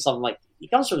management. So I'm like, he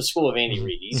comes from the school of Andy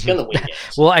Reid. He's going to win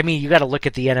games. Well, I mean, you got to look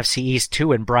at the NFC East,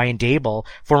 too, and Brian Daboll,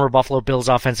 former Buffalo Bills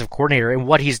offensive coordinator, and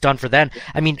what he's done for them.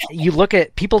 I mean, you look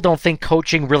at – people don't think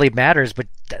coaching really matters, but,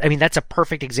 I mean, that's a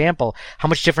perfect example. How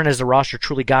much different has the roster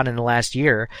truly gotten in the last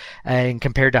year and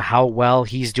compared to how well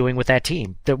he's doing with that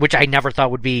team, which I never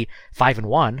thought would be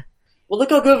 5-1. Well,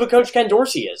 look how good of a coach Ken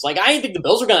Dorsey is. Like, I didn't think the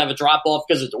Bills were going to have a drop-off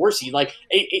because of Dorsey. Like,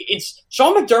 it's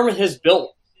Sean McDermott has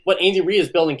built what Andy Reid has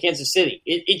built in Kansas City.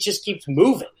 It just keeps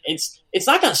moving. It's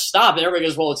not going to stop. And everybody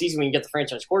goes, well, it's easy when you get the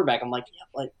franchise quarterback. I'm like, yeah,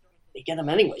 but they get him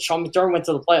anyway. Sean McDermott went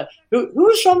to the playoffs. Who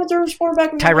was Sean McDermott's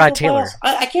quarterback? Tyrod Taylor.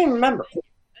 I can't remember.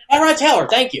 Tyrod Taylor,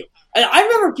 thank you. And I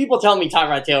remember people telling me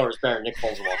Tyrod Taylor was better than Nick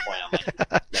Foles at one point. I'm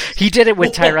like, he did it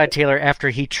with Tyrod Taylor after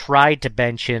he tried to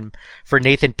bench him for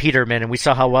Nathan Peterman, and we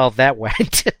saw how well that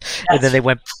went. And then they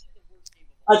went.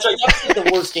 That's right. That's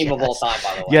the worst game of all time,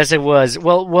 by the way. Yes, it was.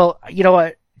 Well, you know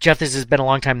what, Jeff, this has been a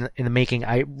long time in the making.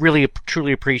 I really,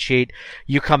 truly appreciate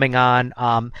you coming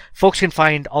on. Folks can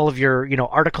find all of your,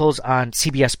 articles on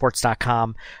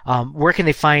CBSSports.com. Where can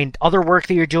they find other work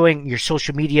that you're doing, your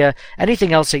social media,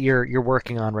 anything else that you're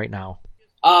working on right now?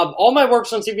 All my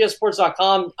work's on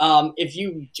CBSSports.com. If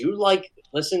you do like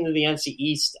listening to the NFC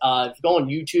East, if you go on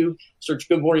YouTube, search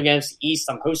Good Morning NFC East.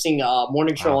 I'm hosting a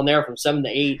morning show on there from 7 to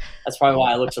 8. That's probably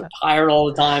why I look so tired all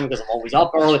the time because I'm always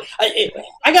up early. I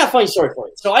got a funny story for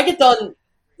you. So I get done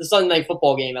the Sunday Night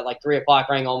Football game at like 3 o'clock,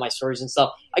 writing all my stories and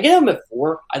stuff. I get up at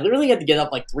 4. I literally had to get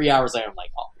up like 3 hours later. I'm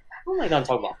like, oh, how am I going to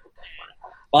talk about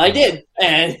football? Well, I did.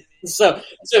 And So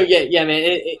yeah,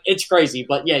 man, it's crazy.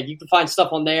 But yeah, you can find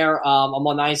stuff on there. I'm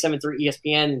on 97.3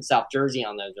 ESPN in South Jersey. I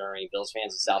don't know if there are any Bills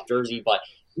fans in South Jersey, but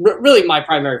really my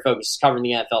primary focus is covering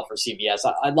the NFL for CBS.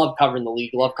 I love covering the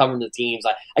league, love covering the teams.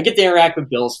 I get to interact with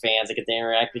Bills fans. I get to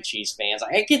interact with Chiefs fans.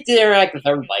 I get to interact with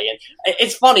everybody. And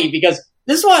it's funny because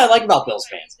this is what I like about Bills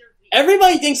fans.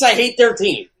 Everybody thinks I hate their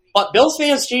team, but Bills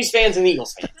fans, Chiefs fans, and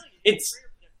Eagles fans.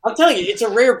 I'm telling you, it's a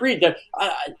rare breed.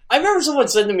 I remember someone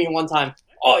said to me one time,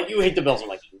 "Oh, you hate the Bills." I'm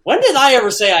like, when did I ever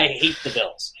say I hate the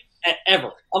Bills?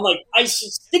 Ever. I'm like, I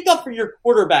should stick up for your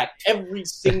quarterback every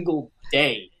single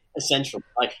day, essentially.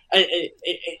 Like,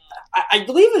 I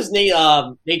believe it was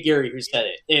Nate Geary who said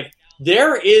it. If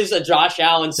there is a Josh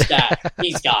Allen stat,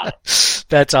 he's got it.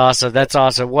 That's awesome. That's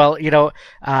awesome. Well,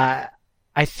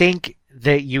 I think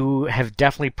that you have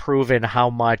definitely proven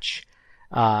how much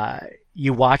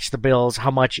you watch the Bills,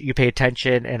 how much you pay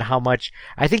attention, and how much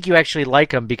I think you actually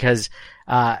like them because,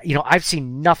 I've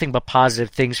seen nothing but positive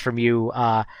things from you.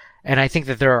 And I think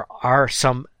that there are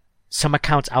some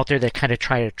accounts out there that kind of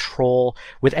try to troll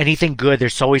with anything good.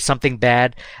 There's always something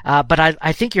bad. But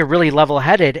I think you're really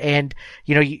level-headed and,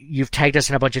 you've tagged us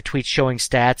in a bunch of tweets showing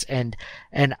stats and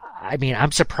I mean,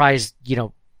 I'm surprised,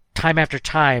 time after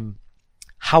time,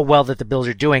 how well that the Bills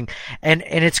are doing. And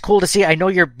it's cool to see. I know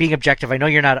you're being objective. I know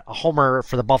you're not a homer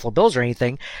for the Buffalo Bills or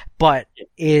anything, but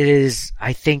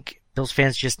I think Bills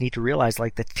fans just need to realize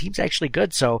like the team's actually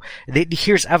good. So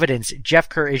here's evidence. Jeff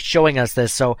Kerr is showing us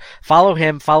this. So follow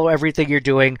him, follow everything you're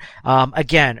doing.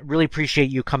 Again, really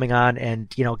appreciate you coming on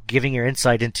and, giving your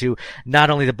insight into not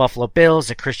only the Buffalo Bills,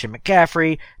 the Christian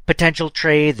McCaffrey potential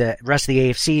trade, the rest of the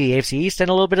AFC East,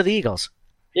 and a little bit of the Eagles.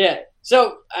 Yeah.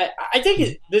 So I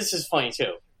think this is funny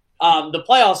too. The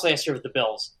playoffs last year with the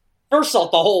Bills. First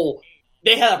off,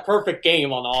 they had a perfect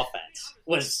game on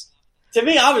offense. To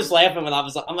me, I was laughing when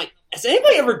I'm like, has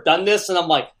anybody ever done this? And I'm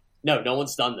like, no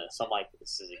one's done this. I'm like,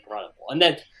 this is incredible. And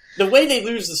then the way they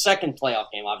lose the second playoff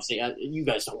game, obviously, you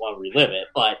guys don't want to relive it,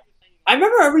 but I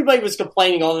remember everybody was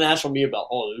complaining on the national media about,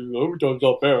 overtime's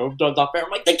not fair, overtime's not fair.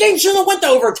 I'm like, the game should have went to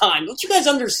overtime. Don't you guys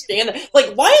understand that?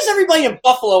 Like, why does everybody in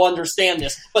Buffalo understand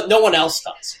this, but no one else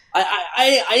does?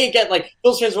 I get, like,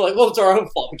 Bills fans were like, well, it's our own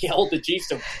fault. We can't hold the Chiefs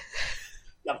to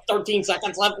 13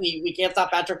 seconds left. We can't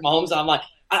stop Patrick Mahomes. And I'm like,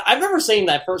 I remember saying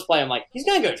that first play, I'm like, he's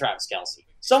going to go to Travis Kelce.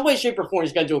 Some way, shape, or form,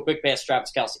 he's going to do a quick pass to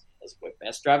Travis Kelce. That's a quick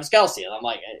pass to Travis Kelce. And I'm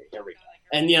like, hey, here we go.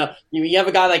 And, you have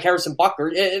a guy like Harrison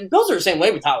Butker. Bills are the same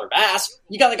way with Tyler Bass.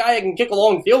 You got a guy that can kick a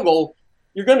long field goal.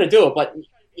 You're going to do it. But,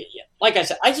 like I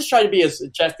said, I just try to be as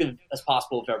objective as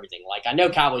possible with everything. Like, I know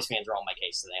Cowboys fans are on my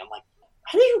case today. I'm like,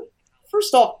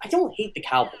 first off, I don't hate the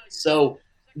Cowboys. So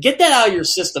get that out of your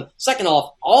system. Second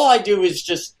off, all I do is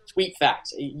just tweet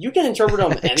facts. You can interpret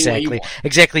them any way you want.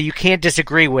 Exactly. You can't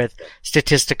disagree with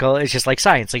statistical. It's just like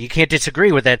science. Like you can't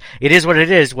disagree with it. It is what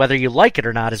it is. Whether you like it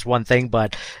or not is one thing,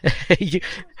 but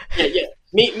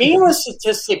meaningless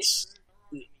statistics.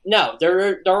 No,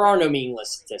 there are no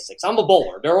meaningless statistics. I'm a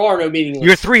bowler. There are no meaningless.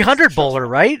 You're a 300 bowler,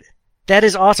 right? That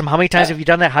is awesome. How many times have you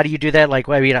done that? How do you do that? Like,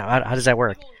 how does that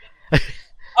work?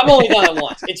 I've only done it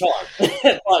once. It's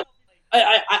hard. But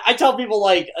I tell people,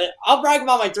 like, I'll brag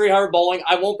about my 300 bowling.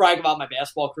 I won't brag about my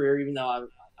basketball career, even though I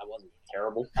wasn't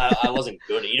terrible. I wasn't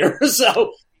good either.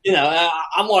 So,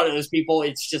 I'm one of those people.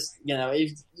 It's just,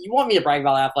 if you want me to brag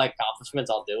about athletic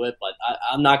accomplishments, I'll do it. But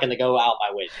I'm not going to go out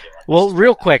my way to do it. Well,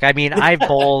 real quick, I mean, I've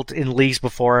bowled in leagues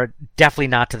before. Definitely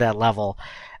not to that level.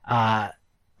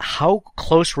 How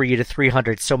close were you to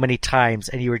 300 so many times,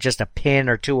 and you were just a pin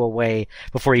or two away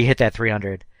before you hit that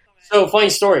 300? So, funny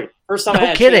story. First time I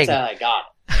had a chance at it, I got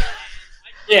it.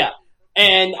 Yeah.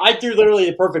 And I threw literally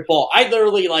the perfect ball. I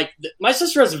literally, my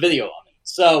sister has a video of it.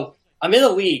 So, I'm in the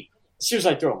league. As soon as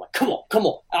I threw, I'm like, come on.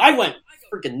 And I went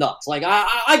freaking nuts. Like,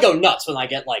 I go nuts when I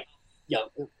get,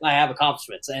 I have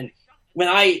accomplishments. And when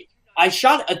I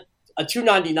shot a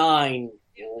 299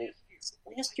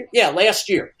 last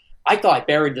year. I thought I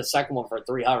buried the second one for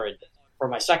 300 for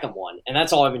my second one. And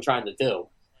that's all I've been trying to do.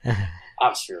 I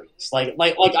was furious. Like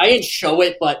I didn't show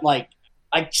it, but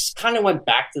I just kind of went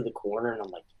back to the corner and I'm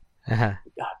like, God,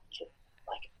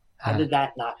 how did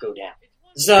that not go down?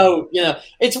 So,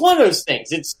 it's one of those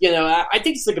things. It's, I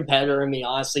think it's the competitor in me,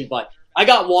 honestly, but I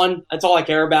got one. That's all I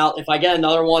care about. If I get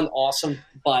another one, awesome.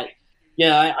 But,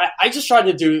 I just try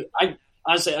to do,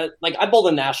 honestly, I bowled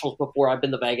in nationals before. I've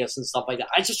been to Vegas and stuff like that.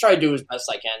 I just try to do as best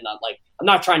I can. I'm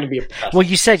not trying to be a professional. Well,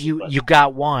 you said you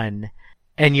got one.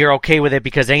 And you're okay with it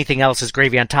because anything else is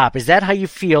gravy on top. Is that how you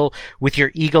feel with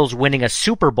your Eagles winning a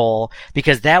Super Bowl?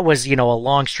 Because that was, a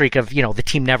long streak of, the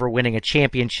team never winning a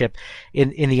championship in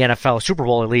the NFL, Super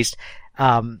Bowl at least.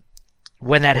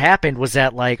 when that happened was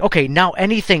that like, okay, now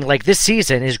anything like this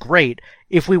season is great.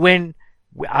 If we win,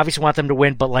 we obviously want them to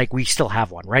win, but like we still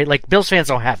have one, right? Like Bills fans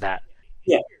don't have that.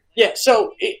 Yeah.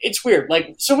 So it's weird.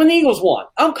 Like, so when the Eagles won,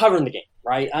 I'm covering the game,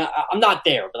 right? I'm not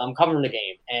there, but I'm covering the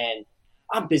game, and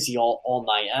I'm busy all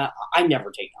night. I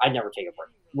never take a break.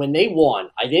 When they won,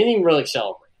 I didn't even really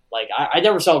celebrate. Like, I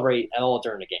never celebrate at all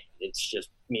during the game. It's just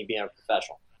me being a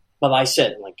professional. But I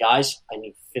said, like, guys, I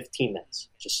need 15 minutes.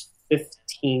 Just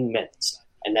 15 minutes.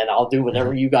 And then I'll do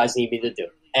whatever you guys need me to do.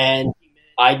 And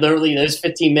I literally, those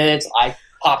 15 minutes, I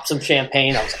popped some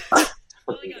champagne. I was like,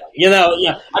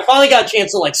 I finally got a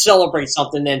chance to, like, celebrate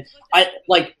something. And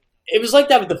it was like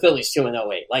that with the Phillies, too, in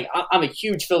 08. Like, I'm a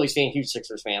huge Phillies fan, huge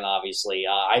Sixers fan, obviously.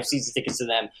 I have season tickets to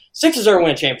them. Sixers ever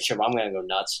win a championship, I'm going to go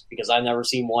nuts because I've never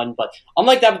seen one. But I'm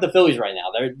like that with the Phillies right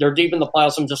now. They're deep in the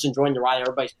playoffs. I'm just enjoying the ride.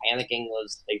 Everybody's panicking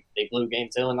because they blew game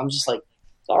 2. And I'm just like,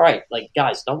 it's all right. Like,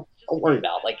 guys, don't worry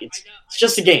about it. Like, it's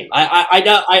just a game. I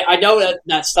know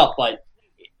that stuff, but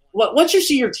once you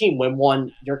see your team win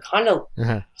one, you're kind of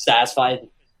satisfied.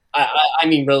 I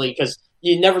mean, really, because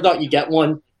you never thought you'd get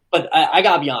one. But I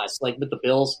got to be honest, like with the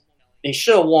Bills, they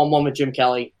should have won one with Jim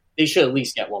Kelly. They should at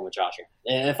least get one with Josh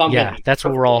Allen. That's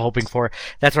what we're all hoping for.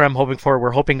 That's what I'm hoping for.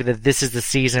 We're hoping that this is the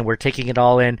season. We're taking it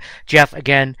all in. Jeff,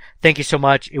 again, thank you so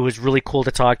much. It was really cool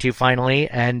to talk to you finally,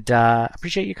 and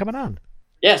appreciate you coming on.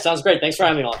 Yeah, sounds great. Thanks for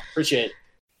having me on. Appreciate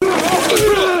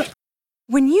it.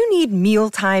 When you need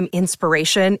mealtime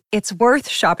inspiration, it's worth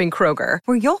shopping Kroger,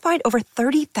 where you'll find over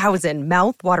 30,000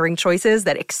 mouth-watering choices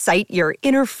that excite your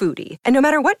inner foodie. And no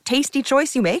matter what tasty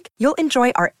choice you make, you'll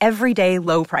enjoy our everyday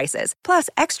low prices, plus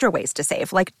extra ways to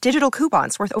save, like digital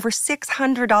coupons worth over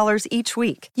 $600 each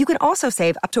week. You can also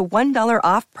save up to $1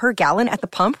 off per gallon at the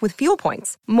pump with fuel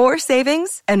points. More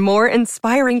savings and more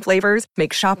inspiring flavors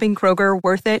make shopping Kroger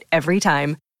worth it every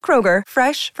time. Kroger,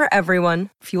 fresh for everyone.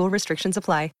 Fuel restrictions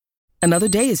apply. Another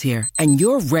day is here, and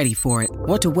you're ready for it.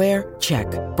 What to wear? Check.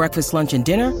 Breakfast, lunch, and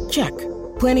dinner? Check.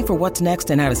 Planning for what's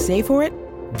next and how to save for it?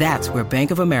 That's where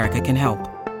Bank of America can help.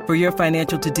 For your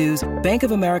financial to-dos, Bank of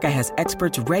America has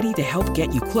experts ready to help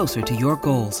get you closer to your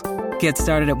goals. Get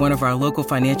started at one of our local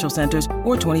financial centers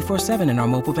or 24/7 in our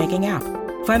mobile banking app.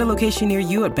 Find a location near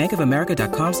you at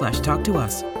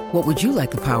bankofamerica.com/talktous. What would you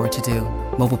like the power to do?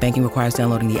 Mobile banking requires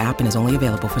downloading the app and is only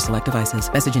available for select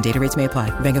devices. Message and data rates may apply.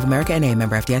 Bank of America NA,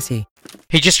 member FDIC.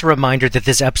 Hey, just a reminder that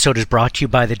this episode is brought to you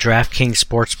by the DraftKings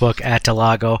Sportsbook at Del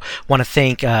Lago. Want to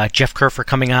thank Jeff Kerr for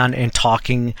coming on and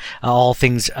talking all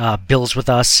things Bills with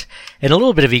us, and a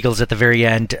little bit of Eagles at the very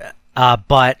end.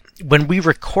 But when we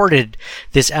recorded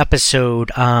this episode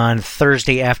on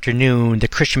Thursday afternoon, the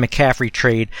Christian McCaffrey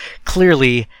trade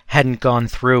clearly hadn't gone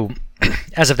through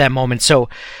as of that moment. So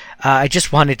I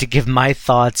just wanted to give my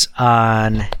thoughts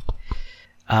on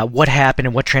what happened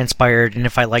and what transpired and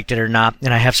if I liked it or not.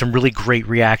 And I have some really great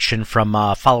reaction from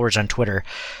followers on Twitter.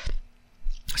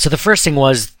 So the first thing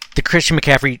was the Christian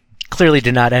McCaffrey clearly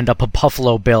did not end up a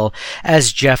Buffalo Bill,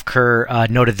 as Jeff Kerr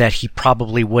noted that he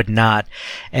probably would not.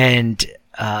 And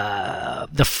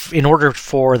in order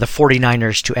for the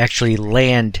 49ers to actually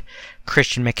land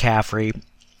Christian McCaffrey,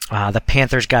 the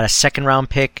Panthers got a second-round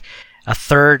pick, a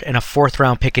third, and a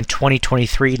fourth-round pick in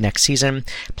 2023 next season.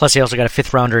 Plus, they also got a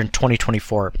fifth-rounder in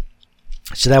 2024.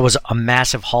 So that was a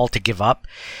massive haul to give up.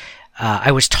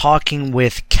 I was talking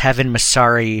with Kevin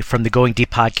Massari from the Going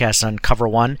Deep podcast on Cover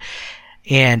One,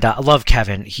 and I love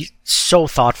Kevin. He's so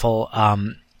thoughtful.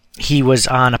 He was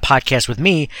on a podcast with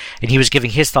me, and he was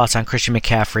giving his thoughts on Christian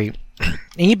McCaffrey. And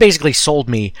he basically sold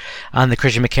me on the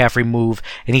Christian McCaffrey move,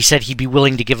 and he said he'd be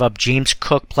willing to give up James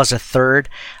Cook plus a third,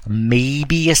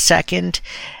 maybe a second.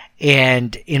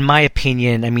 And in my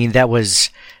opinion, I mean, that was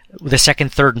the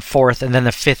second, third, and fourth, and then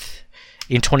the fifth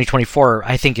in 2024,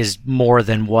 I think is more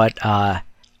than what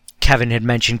Kevin had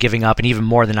mentioned giving up, and even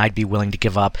more than I'd be willing to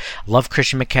give up. Love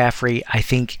Christian McCaffrey. I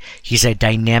think he's a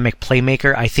dynamic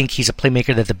playmaker. I think he's a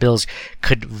playmaker that the Bills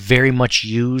could very much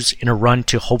use in a run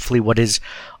to hopefully what is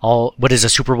a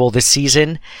Super Bowl this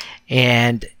season.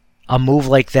 And a move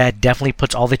like that definitely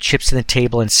puts all the chips in the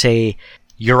table and say,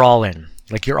 you're all in.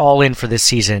 Like, you're all in for this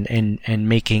season and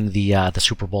making the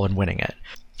Super Bowl and winning it.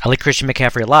 I like Christian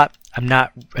McCaffrey a lot. I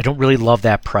don't really love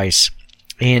that price.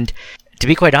 And to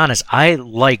be quite honest, I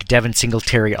like Devin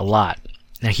Singletary a lot.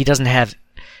 Now, he doesn't have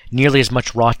nearly as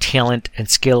much raw talent and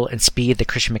skill and speed that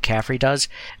Christian McCaffrey does,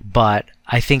 but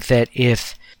I think that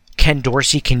if Ken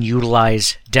Dorsey can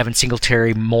utilize Devin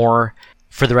Singletary more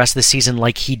for the rest of the season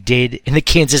like he did in the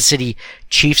Kansas City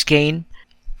Chiefs game,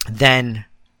 then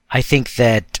I think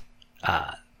that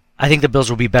the Bills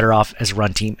will be better off as a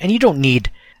run team. And you don't need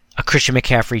a Christian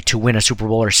McCaffrey to win a Super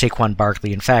Bowl or Saquon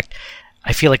Barkley. In fact,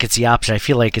 I feel like it's the opposite. I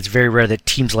feel like it's very rare that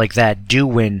teams like that do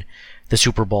win the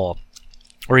Super Bowl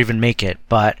or even make it.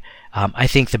 But I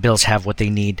think the Bills have what they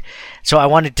need. So I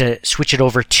wanted to switch it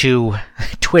over to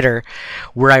Twitter,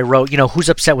 where I wrote, who's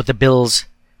upset with the Bills?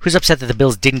 Who's upset that the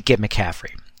Bills didn't get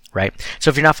McCaffrey, right? So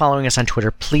if you're not following us on Twitter,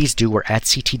 please do. We're at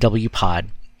CTWPod.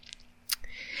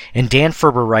 And Dan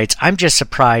Ferber writes, I'm just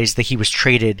surprised that he was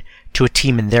traded to a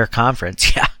team in their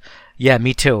conference. Yeah,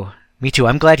 me too.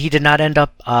 I'm glad he did not end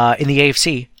up in the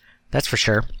AFC. That's for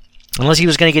sure. Unless he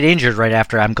was going to get injured right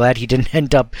after. I'm glad he didn't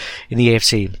end up in the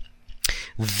AFC.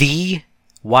 The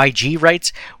YG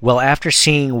writes, well, after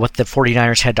seeing what the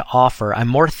 49ers had to offer, I'm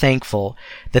more thankful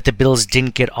that the Bills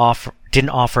didn't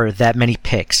offer that many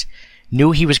picks.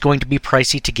 Knew he was going to be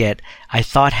pricey to get. I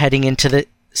thought heading into the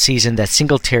season that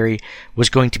Singletary was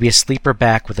going to be a sleeper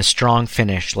back with a strong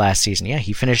finish last season. Yeah,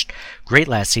 he finished great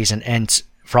last season, and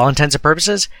for all intents and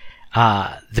purposes,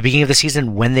 the beginning of the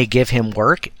season, when they give him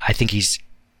work, I think he's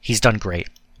done great.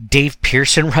 Dave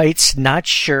Pearson writes, not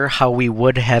sure how we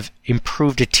would have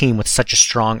improved a team with such a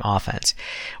strong offense.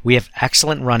 We have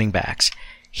excellent running backs.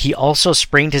 He also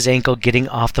sprained his ankle getting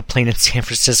off the plane in San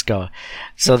Francisco.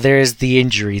 So there's the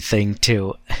injury thing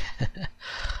too.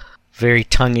 Very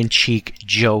tongue-in-cheek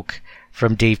joke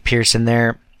from Dave Pearson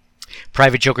there.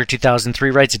 Private Joker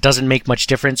 2003 writes, it doesn't make much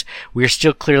difference. We are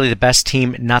still clearly the best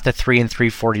team, not the 3-3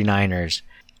 49ers.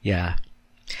 Yeah.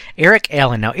 Eric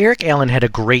Allen. Now, Eric Allen had a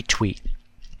great tweet.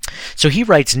 So he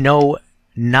writes, no,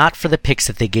 not for the picks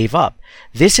that they gave up.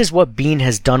 This is what Bean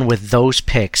has done with those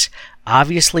picks.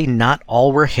 Obviously, not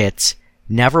all were hits,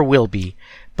 never will be,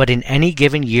 but in any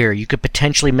given year, you could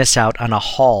potentially miss out on a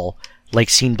haul like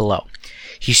seen below.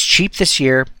 He's cheap this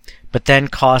year, but then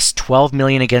costs $12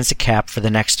 million against the cap for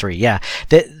the next 3. Yeah,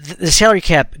 the salary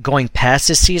cap going past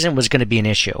this season was going to be an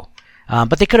issue,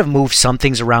 but they could have moved some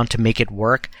things around to make it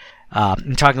work.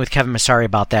 I'm talking with Kevin Massari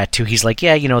about that too. He's like,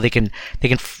 yeah, they can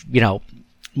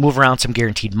move around some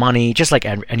guaranteed money, just like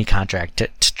any contract, to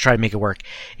try to make it work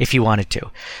if he wanted to.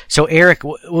 So Eric,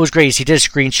 what was great is he did a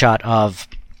screenshot of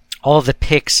all of the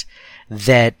picks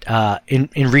that in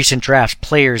recent drafts,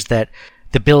 players that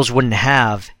the Bills wouldn't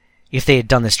have if they had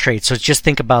done this trade. So just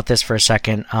think about this for a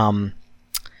second.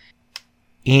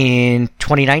 In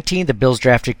 2019, the Bills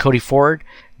drafted Cody Ford,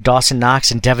 Dawson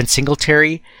Knox, and Devin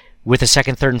Singletary with a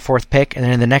 2nd, 3rd, and 4th pick. And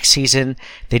then in the next season,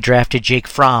 they drafted Jake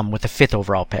Fromm with the 5th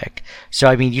overall pick. So,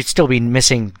 I mean, you'd still be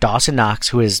missing Dawson Knox,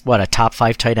 who is, a top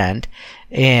 5 tight end,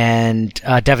 and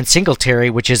Devin Singletary,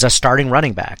 which is a starting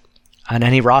running back on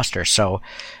any roster. So,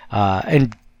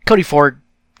 and Cody Ford,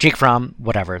 Jake Fromm,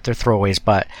 whatever, they're throwaways.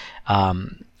 But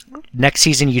next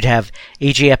season, you'd have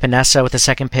A.J. Epinesa with the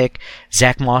 2nd pick,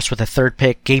 Zach Moss with a 3rd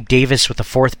pick, Gabe Davis with the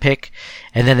 4th pick,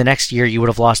 and then the next year, you would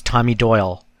have lost Tommy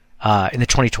Doyle in the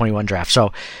 2021 draft.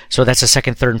 So that's the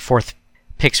 2nd, 3rd, and 4th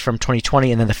picks from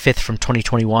 2020, and then the 5th from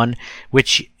 2021,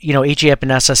 which, A.J.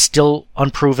 Epinesa still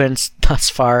unproven thus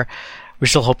far. We're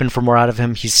still hoping for more out of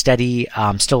him. He's steady,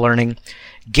 still learning.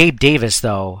 Gabe Davis,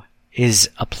 though, is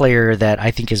a player that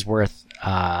I think is worth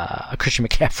a Christian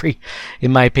McCaffrey,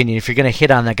 in my opinion. If you're going to hit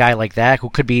on a guy like that, who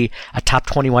could be a top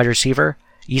 20 wide receiver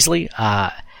easily,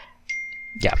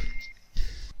 yeah.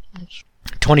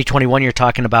 2021, you're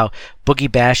talking about Boogie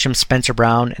Basham, Spencer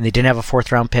Brown, and they didn't have a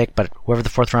 4th round pick, but whoever the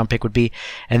 4th round pick would be,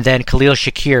 and then Khalil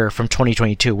Shakir from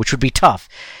 2022, which would be tough.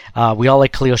 We all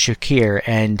like Khalil Shakir,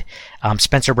 and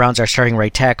Spencer Brown's our starting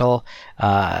right tackle.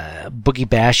 Boogie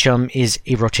Basham is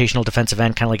a rotational defensive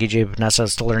end, kind of like AJ Epinesa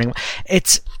is still learning.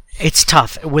 It's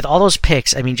tough. With all those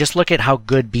picks, I mean, just look at how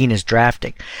good Bean is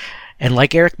drafting. And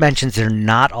like Eric mentions, they're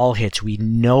not all hits. We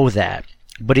know that.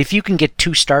 But if you can get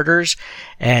 2 starters,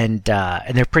 and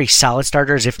they're pretty solid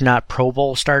starters, if not Pro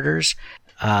Bowl starters,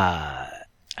 I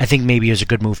think maybe it was a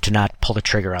good move to not pull the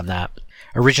trigger on that.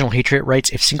 Original Patriot writes,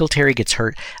 if Singletary gets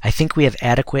hurt, I think we have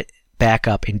adequate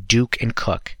backup in Duke and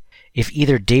Cook. If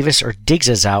either Davis or Diggs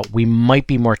is out, we might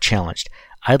be more challenged.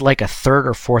 I'd like a 3rd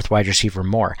or 4th wide receiver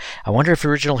more. I wonder if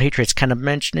Original Patriot's kind of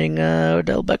mentioning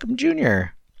Odell Beckham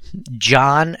Jr.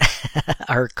 John,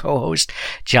 our co-host,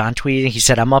 John tweeted, he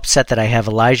said, I'm upset that I have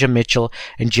Elijah Mitchell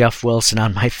and Jeff Wilson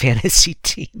on my fantasy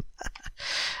team.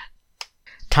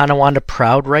 Tanawanda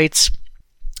Proud writes,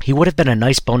 he would have been a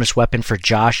nice bonus weapon for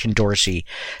Josh and Dorsey,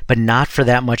 but not for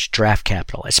that much draft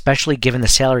capital, especially given the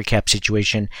salary cap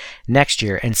situation next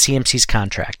year and CMC's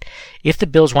contract. If the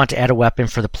Bills want to add a weapon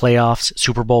for the playoffs,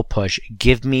 Super Bowl push,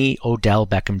 give me Odell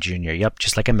Beckham Jr. Yep,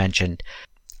 just like I mentioned.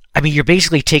 I mean, you're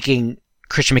basically taking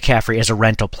Christian McCaffrey as a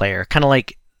rental player, kind of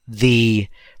like the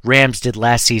Rams did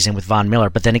last season with Von Miller.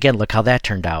 But then again, look how that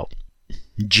turned out.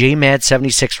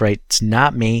 JMad76 writes,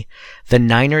 not me. The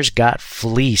Niners got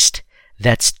fleeced.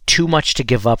 That's too much to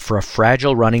give up for a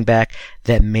fragile running back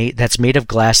that's made of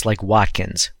glass like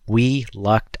Watkins. We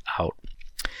lucked out.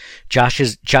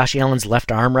 Josh Allen's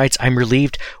left arm writes, I'm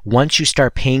relieved. Once you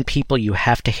start paying people, you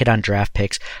have to hit on draft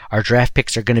picks. Our draft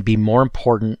picks are going to be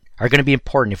important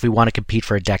if we want to compete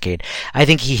for a decade. I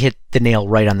think he hit the nail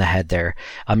right on the head there.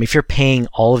 If you're paying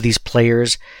all of these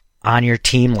players on your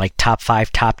team, like top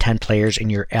 5, top 10 players, and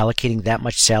you're allocating that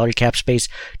much salary cap space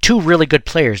to really good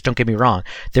players, don't get me wrong.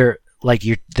 They're like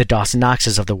the Dawson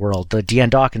Knoxes of the world, the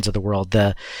Deion Dawkins of the world,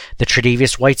 the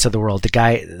Tre'Davious Whites of the world,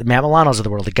 the Matt Milanos of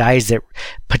the world, the guys that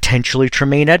potentially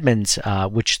Tremaine Edmonds,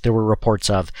 which there were reports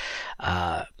of.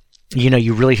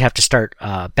 You really have to start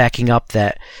backing up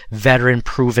that veteran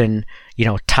proven,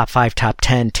 top 5, top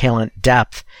 10 talent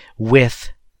depth with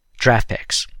draft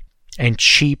picks and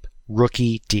cheap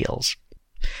rookie deals.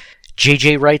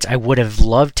 JJ writes, I would have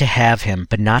loved to have him,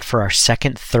 but not for our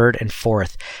 2nd, 3rd, and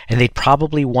 4th, and they'd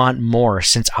probably want more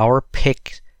since our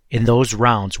pick in those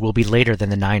rounds will be later than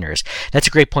the Niners. That's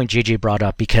a great point JJ brought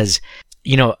up because,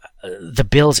 the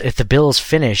Bills, if the Bills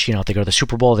finish, if they go to the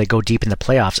Super Bowl, they go deep in the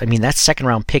playoffs, I mean, that 2nd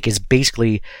round pick is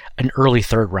basically an early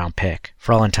 3rd round pick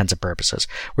for all intents and purposes.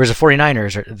 Whereas the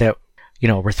 49ers,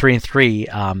 we're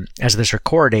 3-3 as of this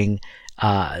recording,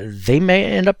 they may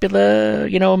end up in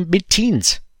the,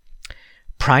 mid-teens.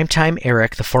 Primetime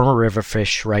Eric, the former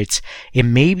Riverfish, writes, it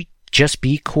may just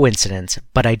be coincidence,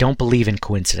 but I don't believe in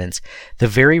coincidence. The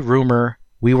very rumor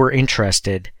we were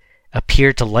interested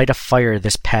appeared to light a fire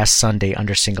this past Sunday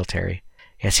under Singletary.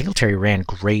 Yeah, Singletary ran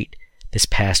great this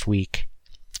past week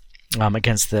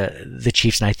against the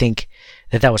Chiefs, and I think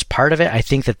that was part of it. I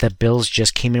think that the Bills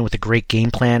just came in with a great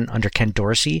game plan under Ken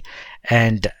Dorsey,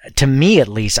 and to me at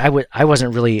least, I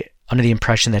wasn't really under the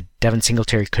impression that Devin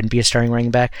Singletary couldn't be a starting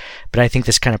running back, but I think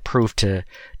this kind of proved to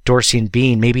Dorsey and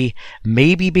Bean,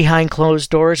 maybe behind closed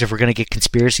doors, if we're going to get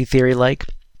conspiracy theory-like,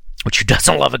 which who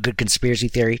doesn't love a good conspiracy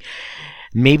theory,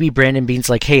 maybe Brandon Bean's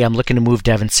like, hey, I'm looking to move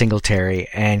Devin Singletary,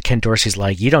 and Ken Dorsey's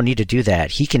like, you don't need to do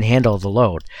that. He can handle the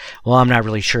load. Well, I'm not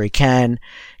really sure he can.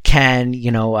 Ken.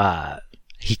 Not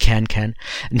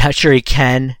sure he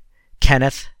can,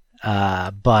 Kenneth,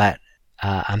 but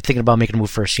I'm thinking about making a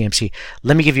move for a CMC.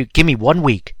 Give me 1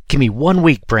 week. Give me 1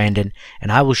 week, Brandon,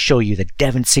 and I will show you that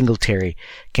Devin Singletary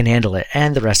can handle it,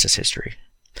 and the rest is history.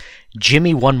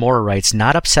 Jimmy One More writes,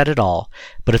 not upset at all,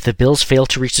 but if the Bills fail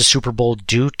to reach the Super Bowl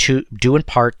due in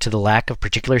part to the lack of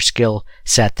particular skill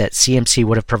set that CMC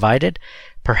would have provided,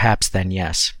 perhaps then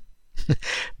yes.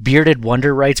 Bearded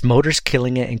Wonder writes, Motor's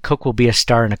killing it, and Cook will be a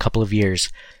star in a couple of years.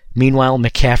 Meanwhile,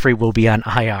 McCaffrey will be on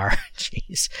IR.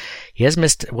 Jeez. He has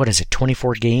missed,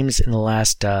 24 games in the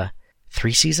last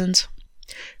 3 seasons?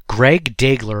 Greg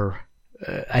Dagler,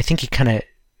 I think he kind of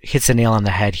hits the nail on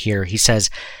the head here. He said,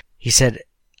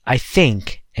 I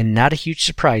think, and not a huge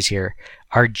surprise here,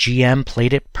 our GM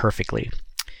played it perfectly.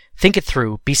 Think it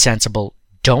through, be sensible,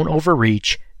 don't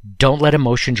overreach, don't let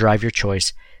emotion drive your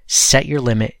choice, set your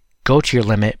limit, go to your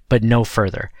limit, but no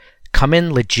further. Come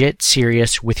in legit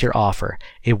serious with your offer.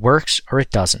 It works or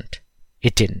it doesn't.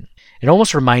 It didn't. It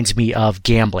almost reminds me of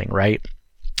gambling, right?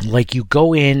 Like you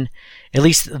go in, at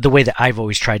least the way that I've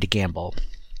always tried to gamble.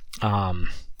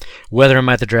 Whether I'm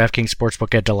at the DraftKings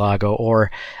Sportsbook at Del Lago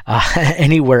or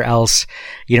anywhere else,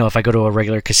 if I go to a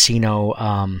regular casino,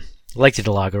 like the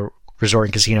Del Lago Resort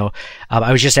and Casino,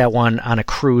 I was just at one on a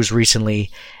cruise recently,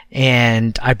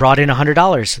 and I brought in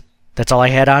 $100. That's all I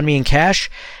had on me in cash,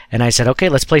 and I said, okay,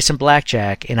 let's play some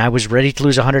blackjack, and I was ready to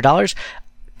lose $100,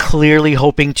 clearly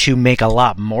hoping to make a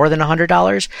lot more than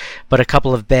 $100, but a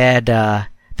couple of bad,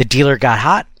 the dealer got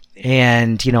hot,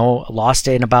 and, lost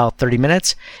it in about 30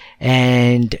 minutes,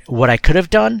 and what I could have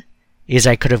done is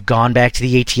I could have gone back to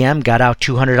the ATM, got out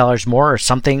 $200 more or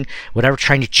something, whatever,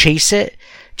 trying to chase it,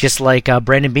 just like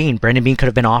Brandon Bean. Brandon Bean could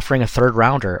have been offering a 3rd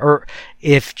rounder, or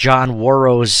if John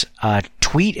Worrow's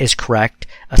tweet is correct,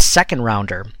 a 2nd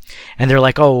rounder. And they're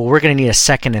like, oh, we're going to need a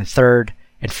 2nd and 3rd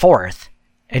and 4th.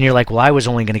 And you're like, well, I was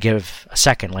only going to give a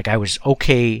 2nd. Like I was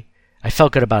okay. I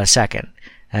felt good about a 2nd.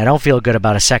 And I don't feel good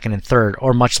about a 2nd and 3rd,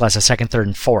 or much less a 2nd, 3rd,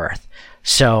 and 4th.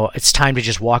 So it's time to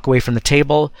just walk away from the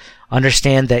table,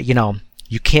 understand that,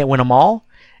 you can't win them all,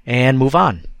 and move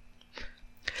on.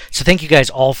 So thank you guys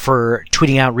all for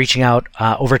tweeting out, reaching out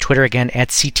over Twitter again at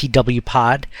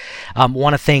CTWPod.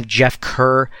 Want to thank Jeff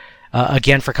Kerr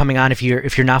again for coming on. If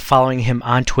you're not following him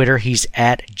on Twitter, he's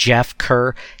at Jeff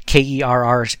Kerr,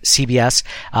 KERRCBS.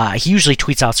 He usually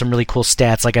tweets out some really cool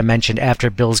stats, like I mentioned, after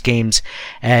Bills games,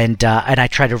 and I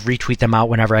try to retweet them out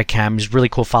whenever I can. He's a really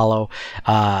cool follow.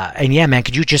 And yeah, man,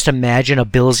 could you just imagine a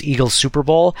Bills-Eagles Super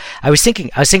Bowl? I was thinking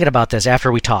about this after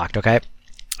we talked. Okay,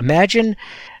 imagine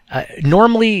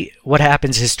normally what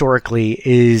happens historically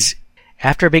is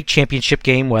after a big championship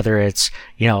game, whether it's,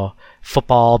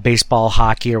 football, baseball,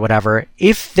 hockey, or whatever,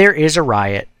 if there is a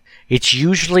riot, it's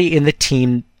usually in the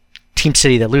team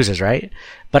city that loses, right?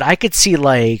 But I could see,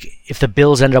 if the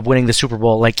Bills ended up winning the Super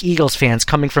Bowl, Eagles fans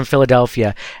coming from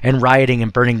Philadelphia and rioting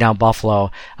and burning down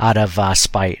Buffalo out of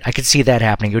spite. I could see that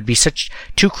happening. It would be such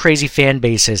two crazy fan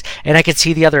bases. And I could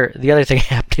see the other thing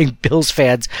happening, Bills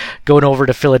fans going over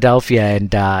to Philadelphia,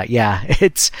 and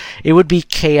it would be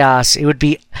chaos. It would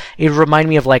remind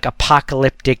me of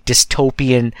apocalyptic,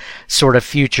 dystopian sort of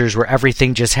futures where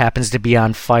everything just happens to be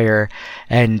on fire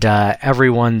and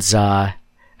everyone's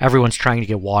trying to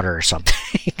get water or something.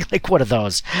 One of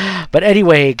those. But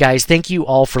anyway, guys, thank you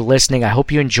all for listening. I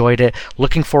hope you enjoyed it.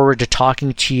 Looking forward to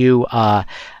talking to you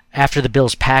after the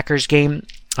Bills-Packers game.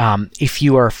 If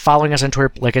you are following us on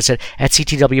Twitter, like I said, at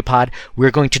CTW Pod,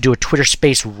 we're going to do a Twitter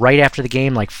space right after the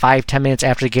game, 5-10 minutes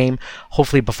after the game,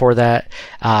 hopefully before that,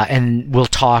 and we'll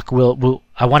talk.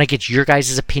 I want to get your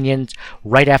guys' opinions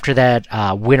right after that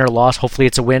win or loss. Hopefully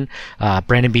it's a win. Sean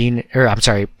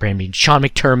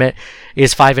McDermott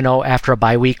is 5-0 after a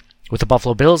bye week with the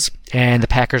Buffalo Bills, and the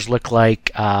Packers look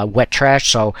like wet trash,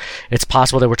 so it's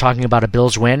possible that we're talking about a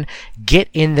Bills win. Get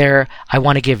in there. I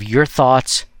want to give your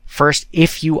thoughts first.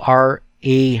 If you are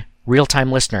a real-time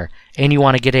listener and you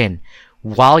want to get in,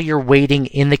 while you're waiting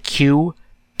in the queue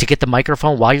to get the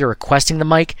microphone, while you're requesting the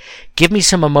mic, give me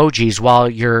some emojis while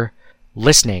you're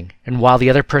listening and while the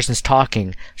other person's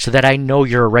talking so that I know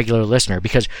you're a regular listener,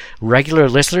 because regular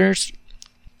listeners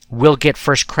will get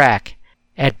first crack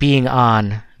at being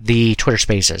on the Twitter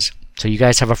Spaces. So you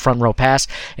guys have a front row pass.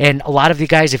 And a lot of you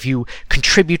guys, if you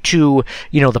contribute to,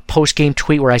 the post-game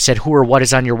tweet where I said who or what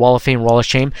is on your Wall of Fame, Wall of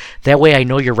Shame, that way I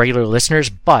know you're regular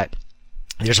listeners. But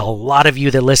there's a lot of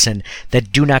you that listen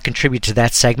that do not contribute to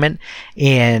that segment.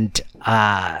 And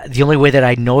the only way that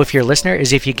I know if you're a listener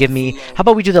is if you give me, how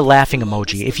about we do the laughing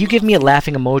emoji? If you give me a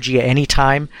laughing emoji at any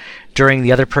time during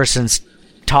the other person's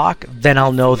talk, then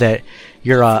I'll know that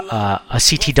you're a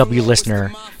CTW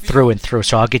listener through and through,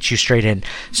 so I'll get you straight in.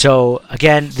 So,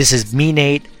 again, this is me,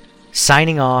 Nate,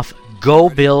 signing off. Go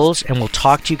Bills, and we'll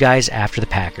talk to you guys after the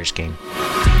Packers game.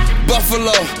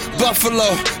 Buffalo,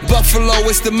 Buffalo, Buffalo,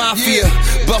 it's the mafia.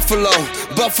 Buffalo,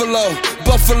 Buffalo,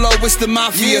 Buffalo, it's the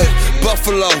mafia.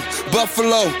 Buffalo,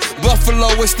 Buffalo, Buffalo,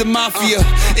 it's the mafia.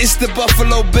 It's the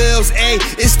Buffalo Bills, ayy.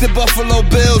 It's the Buffalo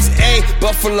Bills, ayy.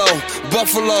 Buffalo,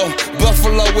 Buffalo,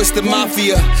 Buffalo, it's the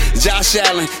mafia. Josh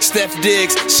Allen, Steph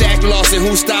Diggs, Shaq Lawson,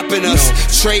 who's stopping us?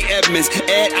 Trey Edmonds,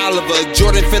 Ed Oliver,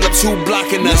 Jordan Phillips, who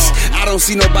blocking us? I don't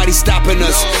see nobody stopping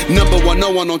us. Number one, no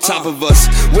one on top of us.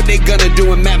 What they gonna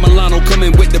do when Matt Milano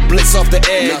coming with the blitz off the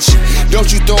edge?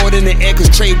 Don't you throw it in the air, cause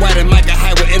Trey White and Micah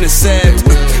Hyde will intercept.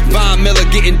 Von Miller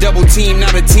getting double teamed,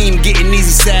 now the team getting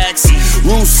easy sacks.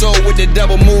 Russo with the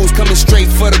double moves, coming straight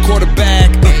for the quarterback.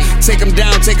 Take him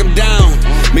down, take him down.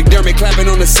 McDermott clapping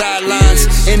on the sidelines,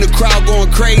 and the crowd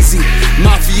going crazy.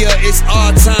 Mafia, it's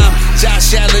our time.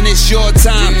 Josh Allen, it's your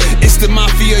time. It's the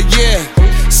Mafia, yeah.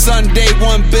 Sunday,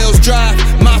 one Bills Drive.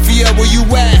 Mafia, where you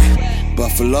at?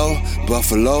 Buffalo,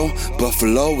 Buffalo,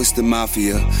 Buffalo, it's the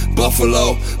mafia.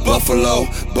 Buffalo, Buffalo,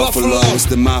 Buffalo, it's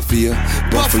the mafia.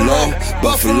 Buffalo,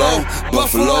 Buffalo,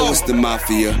 Buffalo, it's the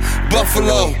mafia.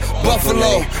 Buffalo,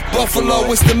 Buffalo,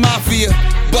 Buffalo, it's the mafia.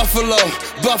 Buffalo,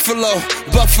 Buffalo,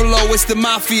 Buffalo, it's the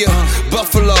mafia.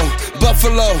 Buffalo,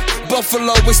 Buffalo,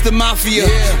 Buffalo, it's the mafia.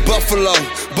 Buffalo,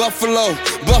 Buffalo,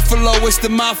 Buffalo, it's the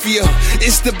mafia.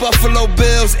 It's the Buffalo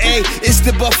Bills, ayy. It's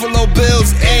the Buffalo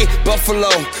Bills, ayy.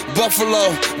 Buffalo,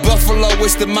 Buffalo, Buffalo,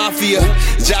 it's the mafia.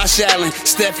 Josh Allen,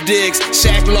 Steph Diggs,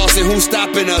 Shaq Lawson, who's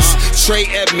stopping us? Trey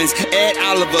Edmonds, Ed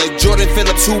Oliver, Jordan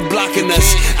Phillips, who blocking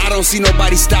us? I don't see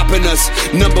nobody stopping us.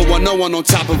 Number one, no one on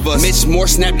top of us. Mitch Moore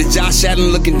snapped to Josh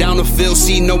Allen, looking down the field,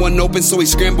 see no one open, so he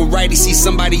scrambled right. He see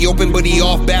somebody open, but he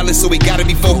off balance, so he gotta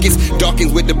be focused.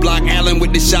 Dawkins with the block, Allen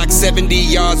with the shock, 70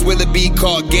 yards. Will it be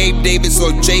caught? Gabe Davis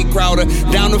or Jay Crowder?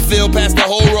 Down the field, past the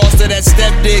whole roster, that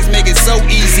Steph Diggs make it so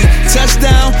easy.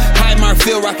 Touchdown, Highmark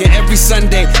Field rocking every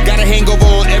Sunday. Got a hangover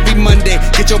on every Monday.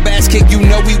 Get your bass kicked, you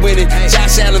know we winning.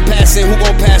 Josh Allen passing, who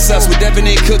gon' pass us? With Devin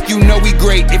A. Cook, you know we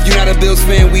great. If you're not a Bills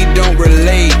fan, we don't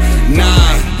relate.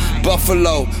 Nah.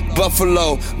 Buffalo,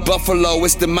 Buffalo, Buffalo,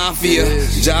 it's the mafia.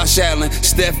 Josh Allen,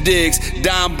 Steph Diggs,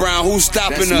 Don Brown, who's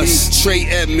stopping us? Trey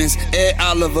Edmonds, Ed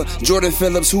Oliver, Jordan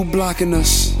Phillips, who blocking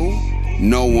us?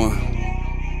 No one.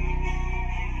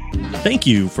 Thank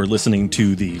you for listening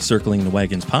to the Circling the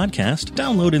Wagons podcast.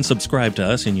 Download and subscribe to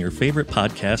us in your favorite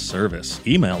podcast service.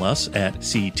 Email us at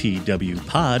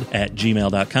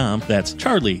ctwpod@gmail.com. That's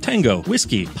Charlie Tango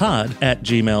Whiskey Pod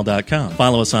 @gmail.com.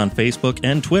 Follow us on Facebook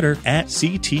and Twitter at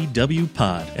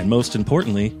CTWPod. And most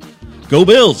importantly, go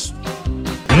Bills!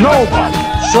 Nobody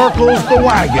circles the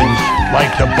wagons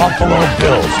like the Buffalo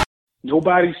Bills.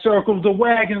 Nobody circles the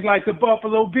wagons like the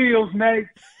Buffalo Bills, Nate.